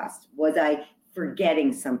T's crossed. Was I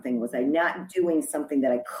forgetting something? Was I not doing something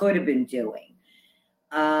that I could have been doing?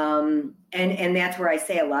 And that's where I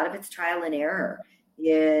say a lot of it's trial and error.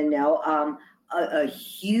 A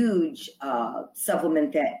huge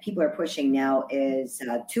supplement that people are pushing now is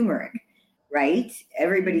turmeric, right?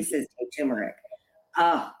 Everybody says take turmeric.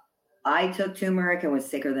 I took turmeric and was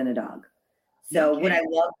sicker than a dog. So would I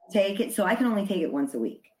love to take it? So I can only take it once a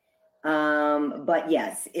week. But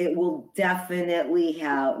yes, it will definitely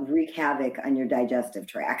wreak havoc on your digestive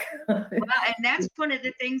tract. Well, and that's one of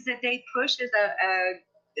the things that they push is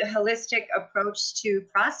a holistic approach to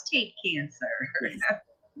prostate cancer.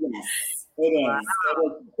 Yes, it is.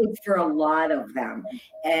 Wow. It's for a lot of them.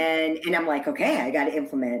 And I'm like, okay, I got to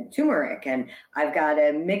implement turmeric, and I've got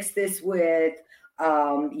to mix this with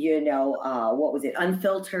what was it?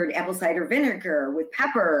 Unfiltered apple cider vinegar with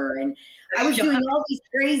pepper. And I was doing all these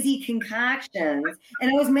crazy concoctions,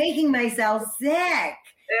 and I was making myself sick.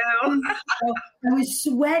 So I was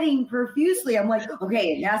sweating profusely. I'm like,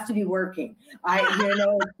 okay, it has to be working.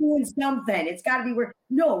 It's doing something. It's got to be working.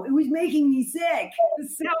 No, it was making me sick.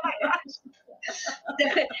 Oh my gosh.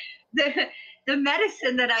 The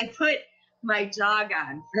medicine that I put my dog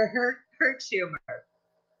on for her tumor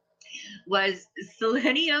was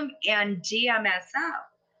selenium and DMSO.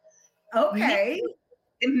 Okay.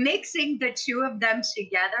 Mixing the two of them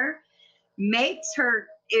together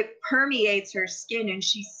it permeates her skin, and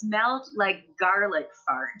she smelled like garlic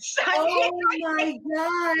farts. Oh my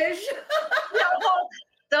gosh.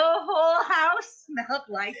 The whole house smelled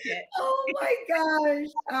like it. Oh my gosh.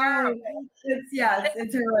 Oh,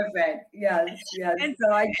 it's horrific. Yes. And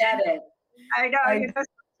so I get it. I know.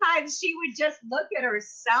 Sometimes she would just look at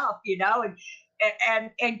herself, and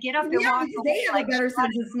get up and walk. They have a better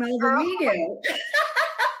sense of smell than we do.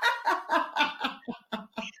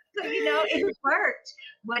 So, it worked.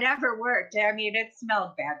 Whatever worked. I mean, it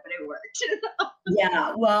smelled bad, but it worked.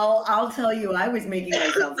 Yeah. Well, I'll tell you, I was making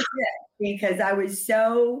myself sick because I was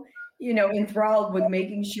so, enthralled with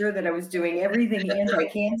making sure that I was doing everything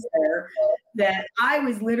anti-cancer that I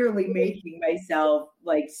was literally making myself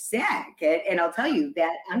like sick. And I'll tell you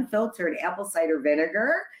that unfiltered apple cider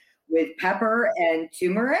vinegar with pepper and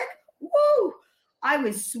turmeric, woo! I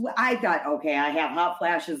thought, okay, I have hot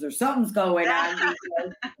flashes or something's going on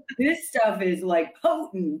because this stuff is like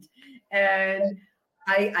potent. And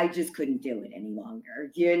I just couldn't do it any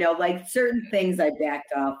longer. Like certain things I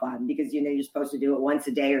backed off on because, you're supposed to do it once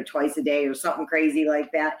a day or twice a day or something crazy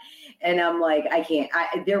like that. And I'm like, I can't.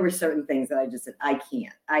 There were certain things that I just said, I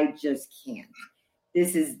can't. I just can't.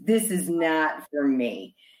 This is not for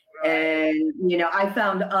me. And, I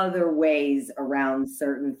found other ways around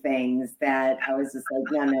certain things that I was just like,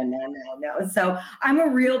 no. So I'm a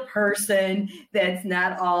real person that's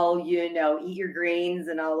not all, eat your greens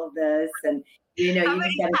and all of this. And, how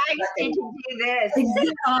many times did you do this?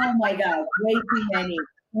 Oh my God,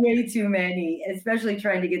 way too many, especially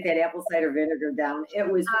trying to get that apple cider vinegar down. It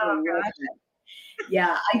was horrific.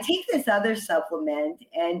 Yeah, I take this other supplement,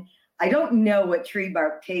 and I don't know what tree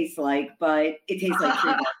bark tastes like, but it tastes like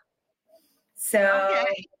tree bark. So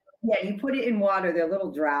Yeah, you put it in water. They're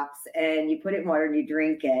little drops, and you put it in water and you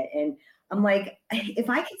drink it. And I'm like, if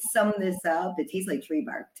I could sum this up, it tastes like tree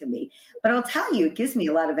bark to me. But I'll tell you, it gives me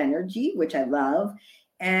a lot of energy, which I love.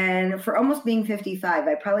 And for almost being 55,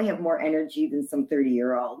 I probably have more energy than some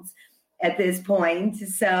 30-year-olds at this point.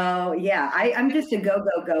 So yeah, I'm just a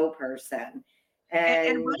go person.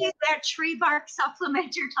 And what is that tree bark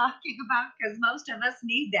supplement you're talking about? Because most of us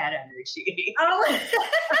need that energy. Oh,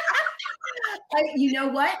 you know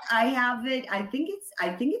what? I have it. I think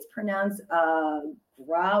it's pronounced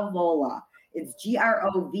Gravola. It's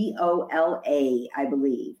Grovola, I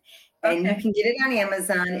believe. And you can get it on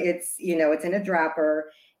Amazon. It's in a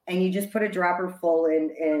dropper, and you just put a dropper full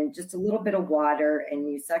in just a little bit of water,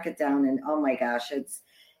 and you suck it down. And oh my gosh,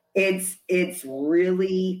 it's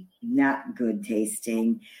really not good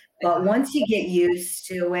tasting. But once you get used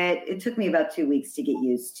to it, it took me about 2 weeks to get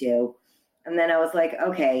used to. And then I was like,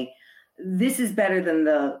 okay, this is better than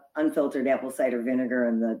the unfiltered apple cider vinegar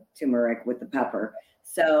and the turmeric with the pepper.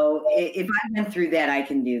 So if I went through that, I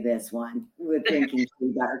can do this one with drinking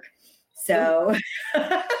tree bark. So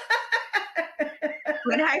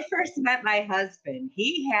when I first met my husband,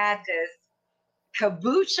 he had this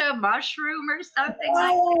kombucha mushroom or something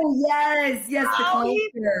like that. Oh, yes, the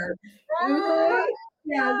culture.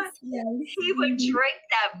 Yes. He would drink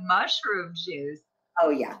that mushroom juice. Oh,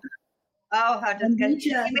 yeah. Oh, how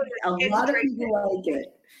disgusting. A lot of people like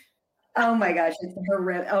it. Oh my gosh, it's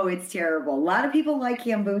horrific. Oh, it's terrible. A lot of people like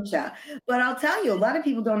kombucha, but I'll tell you, a lot of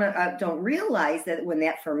people don't realize that when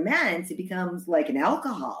that ferments, it becomes like an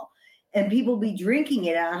alcohol, and people be drinking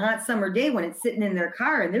it on a hot summer day when it's sitting in their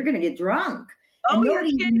car, and they're going to get drunk. And nobody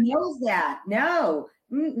even knows that. No,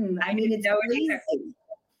 I mean it's crazy.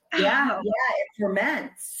 Yeah, it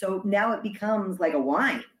ferments, so now it becomes like a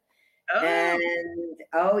wine. Oh. And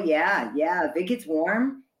if it gets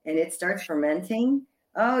warm and it starts fermenting.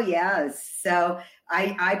 Oh yes. So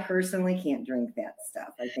I personally can't drink that stuff.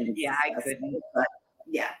 I think it's I couldn't. But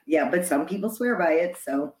but some people swear by it.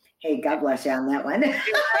 So hey, God bless you on that one.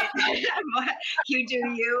 You do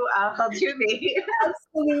you, I'll do me.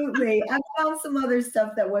 Absolutely. I found some other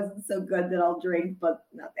stuff that wasn't so good that I'll drink, but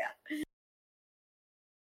not that.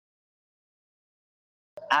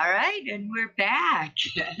 All right, and we're back.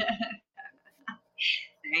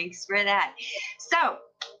 Thanks for that. So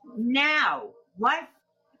now what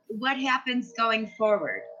happens going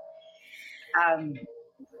forward?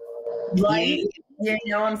 Life,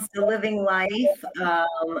 I'm still living life.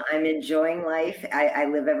 I'm enjoying life. I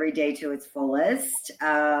live every day to its fullest.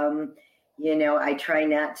 I try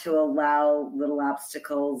not to allow little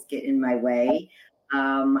obstacles get in my way.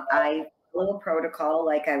 I follow protocol,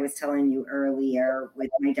 like I was telling you earlier with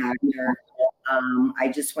my doctor. I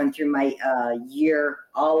just went through my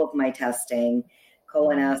all of my testing.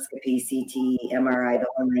 Colonoscopy, CT, MRI, the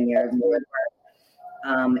whole 9 yards.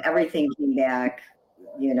 Everything came back,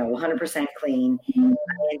 100% clean.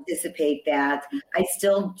 I anticipate that. I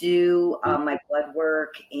still do my blood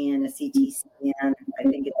work and a CT scan. I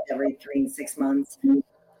think it's every 3 and 6 months. The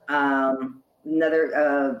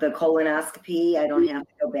colonoscopy, I don't have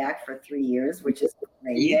to go back for 3 years, which is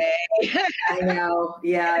great. Yay. I know.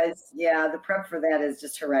 Yeah, the prep for that is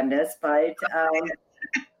just horrendous, but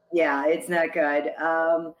it's not good.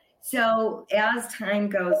 So as time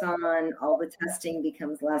goes on, all the testing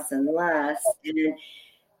becomes less and less.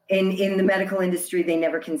 And in the medical industry, they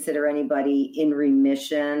never consider anybody in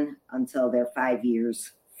remission until they're 5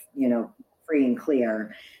 years, free and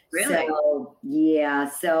clear. Really?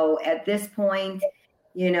 So at this point,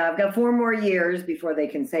 I've got 4 more years before they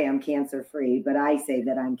can say I'm cancer free, but I say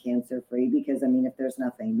that I'm cancer free because, if there's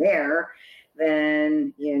nothing there,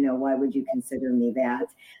 then, why would you consider me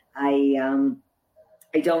that? I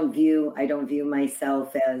don't view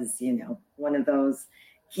myself as, one of those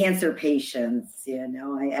cancer patients,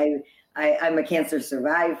 I'm a cancer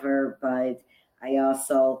survivor, but I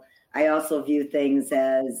also view things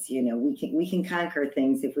as, we can conquer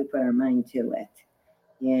things if we put our mind to it.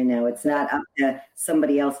 It's not up to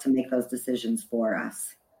somebody else to make those decisions for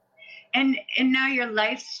us. And now your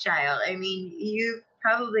lifestyle, you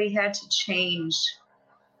probably had to change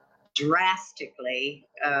drastically.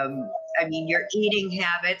 Your eating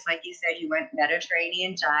habits, like you said, you went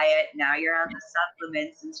Mediterranean diet. Now you're on the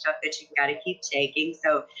supplements and stuff that you've got to keep taking.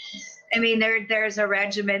 So, there's a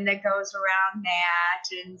regimen that goes around that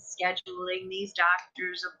and scheduling these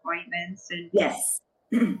doctor's appointments. And yes.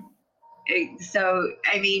 So,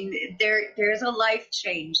 there's a life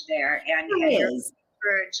change there, and you're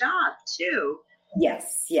for a job too.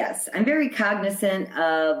 Yes. I'm very cognizant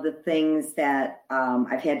of the things that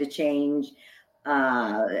I've had to change.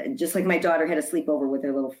 Just like my daughter had a sleepover with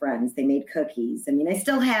her little friends, they made cookies. I mean, I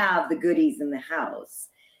still have the goodies in the house.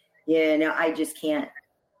 I just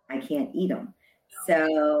I can't eat them.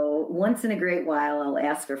 So once in a great while, I'll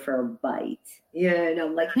ask her for a bite.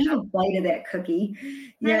 Like, can I have a bite of that cookie?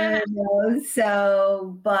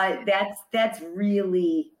 So, but that's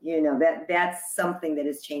really, that's something that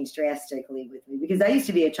has changed drastically with me, because I used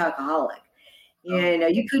to be a chocoholic.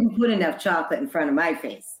 You couldn't put enough chocolate in front of my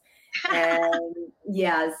face. And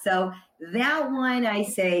so that one, I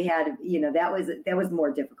say, had, that was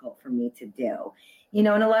more difficult for me to do. And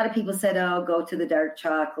a lot of people said, oh, go to the dark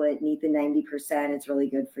chocolate and eat the 90%. It's really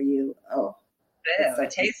good for you. Oh, it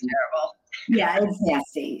tastes terrible. Yeah, it's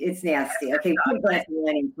nasty. It's nasty. Okay, put a glass of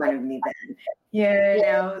wine in front of me then.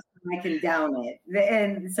 So I can down it.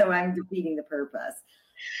 And so I'm defeating the purpose.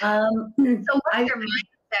 So what's your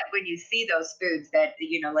mindset when you see those foods that,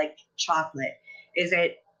 like chocolate? Is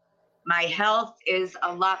it, my health is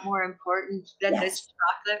a lot more important than this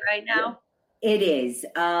chocolate right now? It is.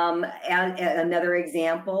 Another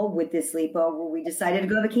example with this sleepover, we decided to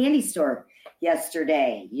go to the candy store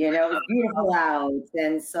yesterday. It was beautiful out.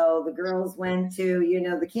 And so the girls went to,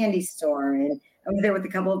 the candy store, and I was there with a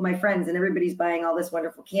couple of my friends, and everybody's buying all this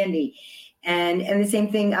wonderful candy. And the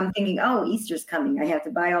same thing, I'm thinking, oh, Easter's coming. I have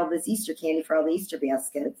to buy all this Easter candy for all the Easter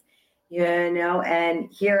baskets,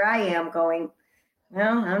 and here I am going,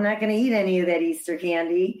 well, I'm not going to eat any of that Easter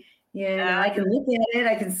candy. I can look at it,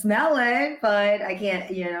 I can smell it, but I can't,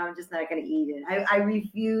 I'm just not going to eat it. I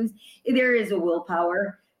refuse. There is a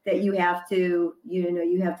willpower that you have to,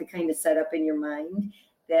 you have to kind of set up in your mind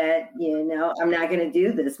that, I'm not going to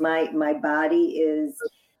do this. My body is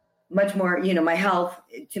much more, my health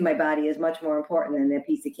to my body is much more important than that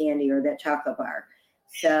piece of candy or that chocolate bar.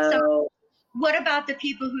 So what about the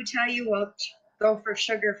people who tell you, well, go for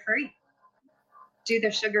sugar-free? Do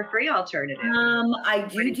the sugar-free alternative? I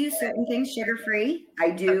do certain things sugar-free.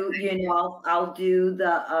 I do, I'll do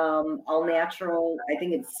the all natural, I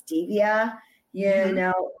think it's stevia,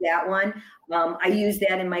 that one. I use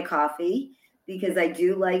that in my coffee because I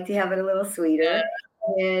do like to have it a little sweeter,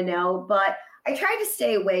 but I try to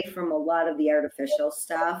stay away from a lot of the artificial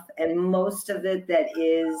stuff, and most of it that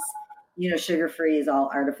is, sugar-free is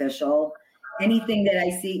all artificial. Anything that I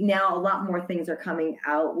see now, a lot more things are coming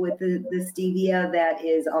out with the stevia that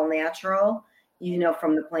is all natural,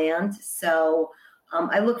 from the plant. So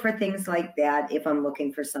I look for things like that if I'm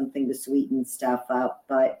looking for something to sweeten stuff up.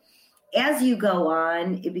 But as you go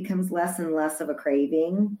on, it becomes less and less of a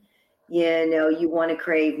craving. You want to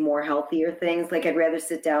crave more healthier things. Like, I'd rather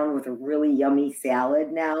sit down with a really yummy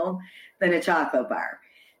salad now than a chocolate bar.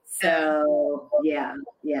 So, yeah.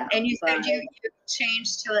 And you said you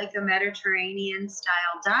changed to like a Mediterranean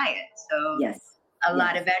style diet. So yes, a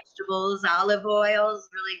lot of vegetables, olive oils,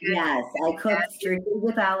 really good. Yes, I cook strictly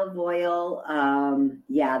with olive oil.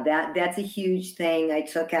 That's a huge thing. I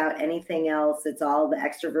took out anything else. It's all the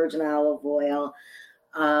extra virgin olive oil.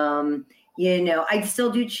 I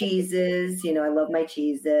still do cheeses. I love my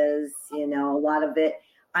cheeses. A lot of it.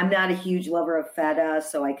 I'm not a huge lover of feta,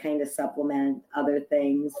 so I kind of supplement other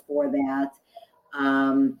things for that.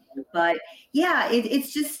 But yeah,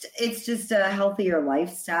 it's just a healthier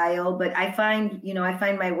lifestyle. But I find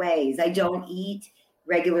my ways. I don't eat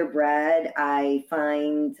regular bread. I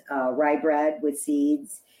find rye bread with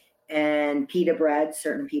seeds and pita bread,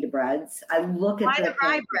 certain pita breads. I look at the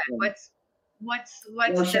rye bread. What's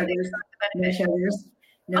no sugars? No sugars.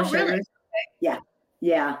 No sugars. Really? Okay.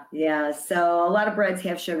 Yeah. So a lot of breads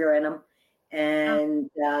have sugar in them. And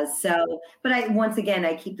but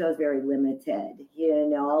I keep those very limited,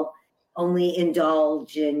 I'll only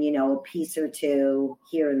indulge in, a piece or two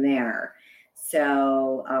here and there.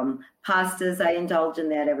 So pastas, I indulge in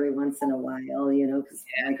that every once in a while, because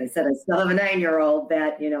like I said, I still have a 9-year-old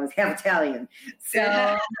that, is half Italian.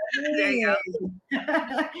 So, there you go.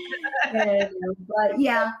 But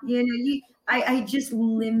yeah, I just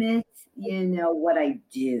limit, what I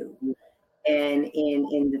do. And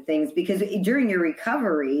in the things, because during your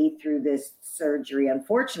recovery through this surgery,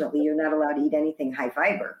 unfortunately, you're not allowed to eat anything high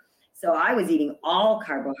fiber. So I was eating all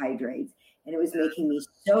carbohydrates, and it was making me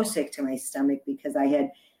so sick to my stomach because I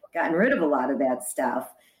had gotten rid of a lot of that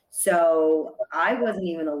stuff. So I wasn't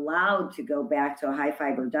even allowed to go back to a high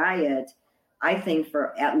fiber diet, I think,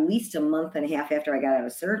 for at least a month and a half after I got out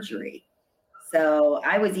of surgery. So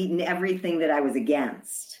I was eating everything that I was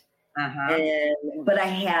against. But I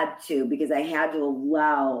had to, because I had to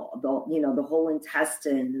allow the whole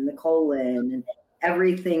intestine and the colon and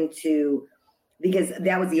everything because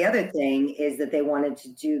that was the other thing, is that they wanted to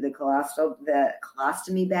do the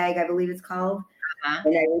colostomy bag, I believe it's called.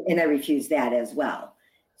 And I refused that as well.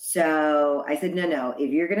 So I said, no, if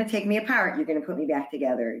you're going to take me apart, you're going to put me back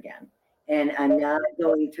together again. And I'm not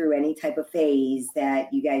going through any type of phase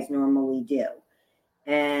that you guys normally do.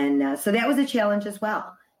 And so that was a challenge as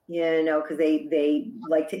well, because they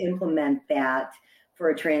like to implement that for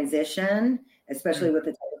a transition, especially with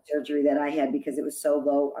the type of surgery that I had, because it was so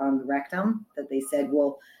low on the rectum that they said,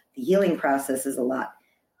 well, the healing process is a lot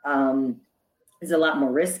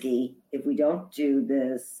more risky if we don't do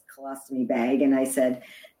this colostomy bag. And I said,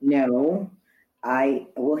 no, I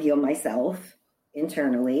will heal myself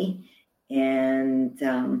internally. And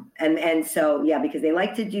so, yeah, because they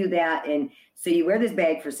like to do that. And so you wear this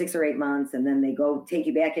bag for 6 or 8 months, and then they go take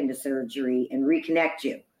you back into surgery and reconnect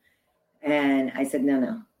you. And I said,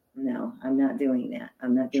 no, I'm not doing that.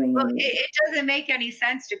 I'm not doing that. Well, it doesn't make any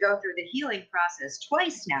sense to go through the healing process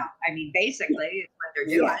twice now. I mean, basically, it's what they're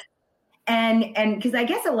doing. Yeah. And because I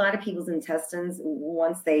guess a lot of people's intestines,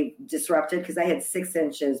 once they disrupted, because I had 6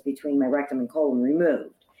 inches between my rectum and colon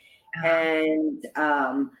removed. Uh-huh. And,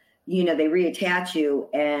 they reattach you.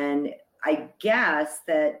 And I guess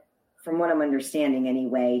that, from what I'm understanding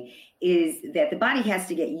anyway, is that the body has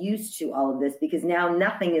to get used to all of this, because now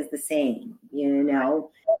nothing is the same,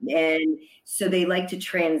 and so they like to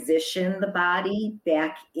transition the body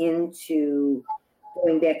back into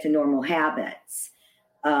going back to normal habits.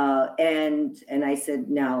 And I said,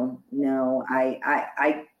 no,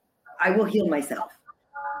 I will heal myself.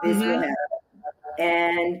 This will happen.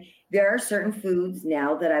 And there are certain foods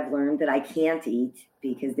now that I've learned that I can't eat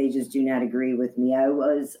because they just do not agree with me. I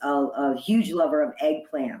was a huge lover of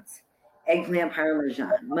eggplant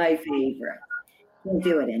Parmesan, my favorite. Can't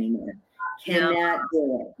do it anymore. Cannot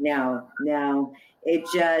do it. No. It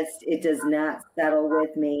does not settle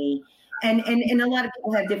with me. And a lot of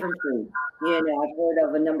people have different food. I've heard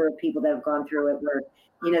of a number of people that have gone through it where,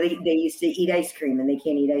 they used to eat ice cream and they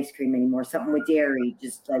can't eat ice cream anymore. Something with dairy,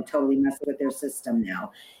 just like totally messing with their system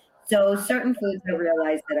now. So certain foods I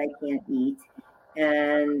realized that I can't eat.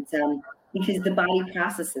 And because the body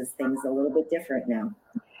processes things a little bit different now.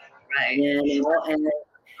 Right. And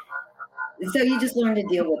so you just learn to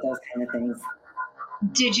deal with those kind of things.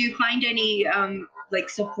 Did you find any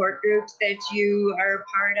support groups that you are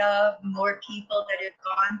part of, more people that have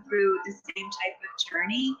gone through the same type of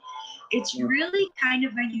journey? It's really kind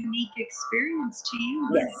of a unique experience to you.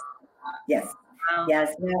 Yes.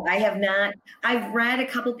 Yes. No, I have not. I've read a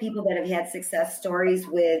couple people that have had success stories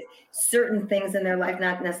with certain things in their life,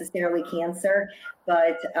 not necessarily cancer,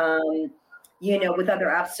 but, with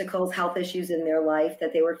other obstacles, health issues in their life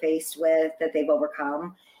that they were faced with, that they've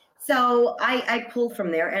overcome. So I pull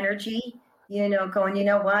from their energy, going,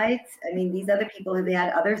 what? I mean, these other people have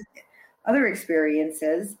had other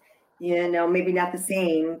experiences, maybe not the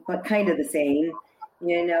same, but kind of the same.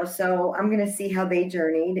 So I'm going to see how they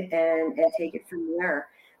journeyed and take it from there.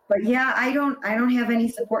 But yeah, I don't have any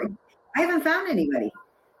support. I haven't found anybody.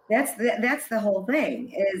 That's the whole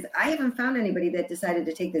thing, is I haven't found anybody that decided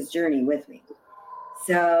to take this journey with me.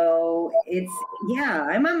 So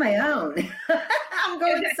I'm on my own. I'm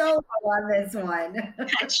going solo on this one.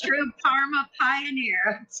 That's true. Parma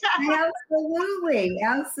pioneer. Absolutely.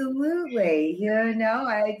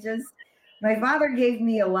 My father gave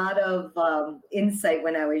me a lot of insight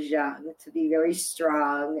when I was young to be very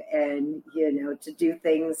strong and, to do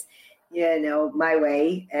things, my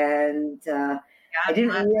way. And I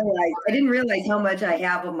didn't realize how much I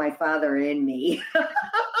have of my father in me.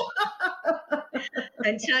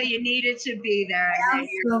 Until you needed to be there.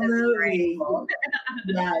 Absolutely.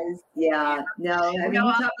 Yes. Yeah. No, I mean, you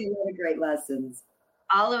taught me a lot of great lessons.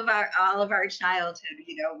 All of our childhood,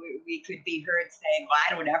 we could be heard saying, well,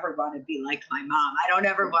 I don't ever want to be like my mom. I don't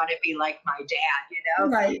ever want to be like my dad,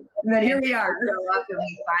 Right. But here we are. Grow up and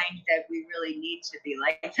we find that we really need to be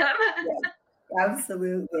like them. Yeah,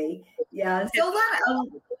 absolutely. Yeah. So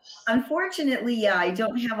unfortunately, I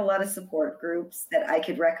don't have a lot of support groups that I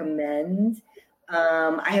could recommend.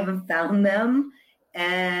 I haven't found them.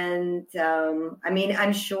 And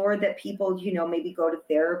I'm sure that people, maybe go to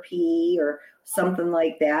therapy or something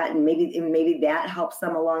like that, and maybe that helps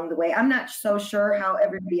them along the way. I'm not so sure how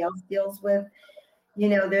everybody else deals with,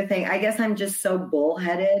 their thing. I guess I'm just so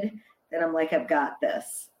bullheaded that I'm like, I've got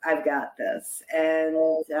this, and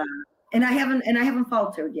I haven't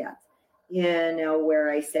faltered yet.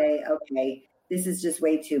 Where I say, okay, this is just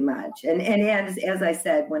way too much. And as I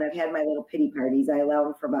said, when I've had my little pity parties, I allow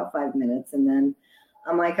them for about 5 minutes, and then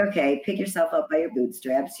I'm like, okay, pick yourself up by your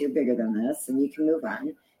bootstraps. You're bigger than this, and you can move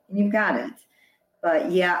on, and you've got it.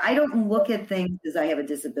 But yeah, I don't look at things as I have a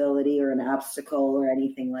disability or an obstacle or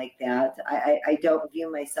anything like that. I don't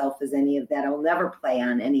view myself as any of that. I'll never play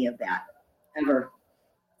on any of that, ever.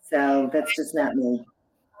 So that's just not me.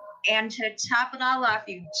 And to top it all off,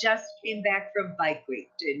 you just came back from Bike Week,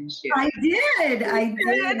 didn't you? I did.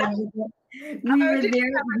 We were did there.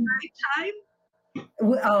 You have a great time?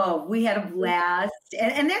 We had a blast.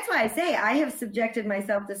 And that's why I say I have subjected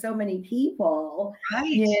myself to so many people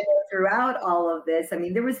throughout all of this. I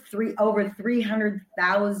mean, there was over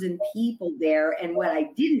 300,000 people there. And what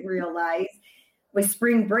I didn't realize was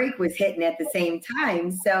spring break was hitting at the same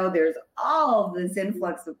time. So there's all this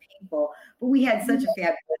influx of people. But we had such a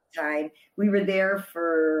fabulous time. We were there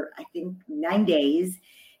for, I think, 9 days.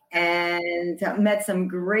 And met some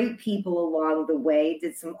great people along the way,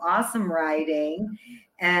 did some awesome riding.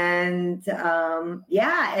 And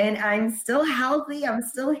and I'm still healthy. I'm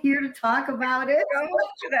still here to talk about it. Oh,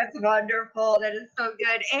 that's wonderful. That is so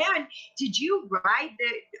good. And did you ride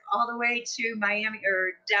all the way to Miami or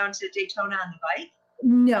down to Daytona on the bike?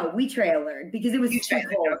 No, we trailered because it was too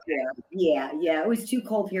cold here. Yeah, it was too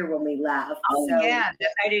cold here when we left. Oh, so, yeah,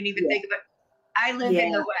 I didn't even think about it. I live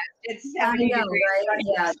in the West. It's 70 degrees. Right?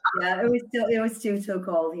 Yeah. It was too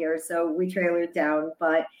cold here, so we trailered down.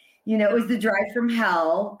 But it was the drive from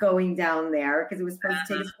hell going down there because it was supposed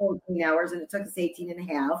to take us 14 hours, and it took us 18 and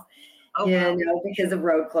a half. Because of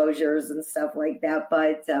road closures and stuff like that.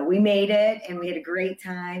 But we made it, and we had a great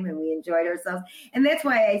time, and we enjoyed ourselves. And that's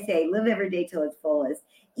why I say live every day till its fullest.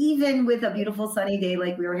 Even with a beautiful sunny day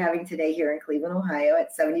like we were having today here in Cleveland, Ohio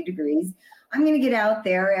at 70 degrees. I'm going to get out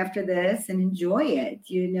there after this and enjoy it,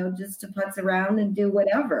 just to putz around and do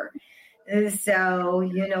whatever.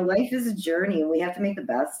 So, life is a journey and we have to make the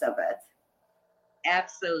best of it.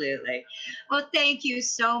 Absolutely. Well, thank you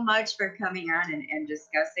so much for coming on and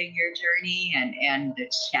discussing your journey and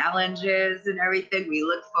the challenges and everything. We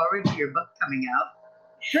look forward to your book coming out.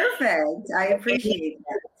 Perfect. I appreciate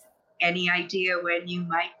that. Any idea when you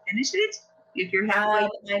might finish it? If you're halfway,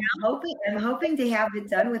 I'm hoping to have it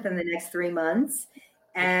done within the next 3 months,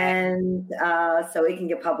 and so it can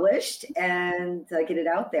get published and get it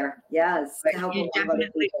out there. Yes, to help other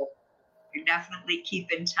people. You definitely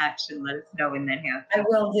keep in touch and let us know when that happens. I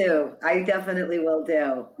will do. I definitely will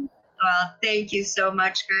do. Well, thank you so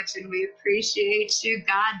much, Gretchen. We appreciate you.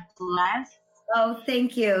 God bless. Oh,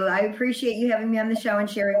 thank you. I appreciate you having me on the show and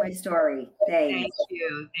sharing my story. Thanks.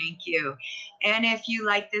 Thank you. And if you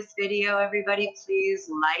like this video, everybody, please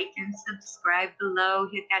like and subscribe below.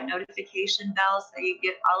 Hit that notification bell so you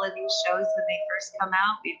get all of these shows when they first come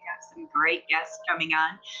out. We've got some great guests coming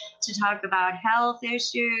on to talk about health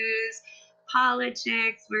issues,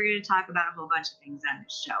 politics. We're going to talk about a whole bunch of things on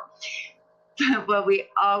this show. But what we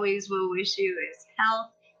always will wish you is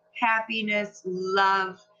health, happiness,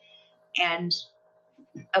 love, and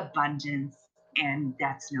abundance, and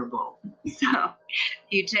that's no bull. So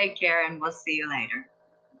you take care, and we'll see you later.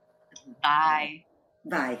 Bye.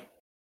 Bye.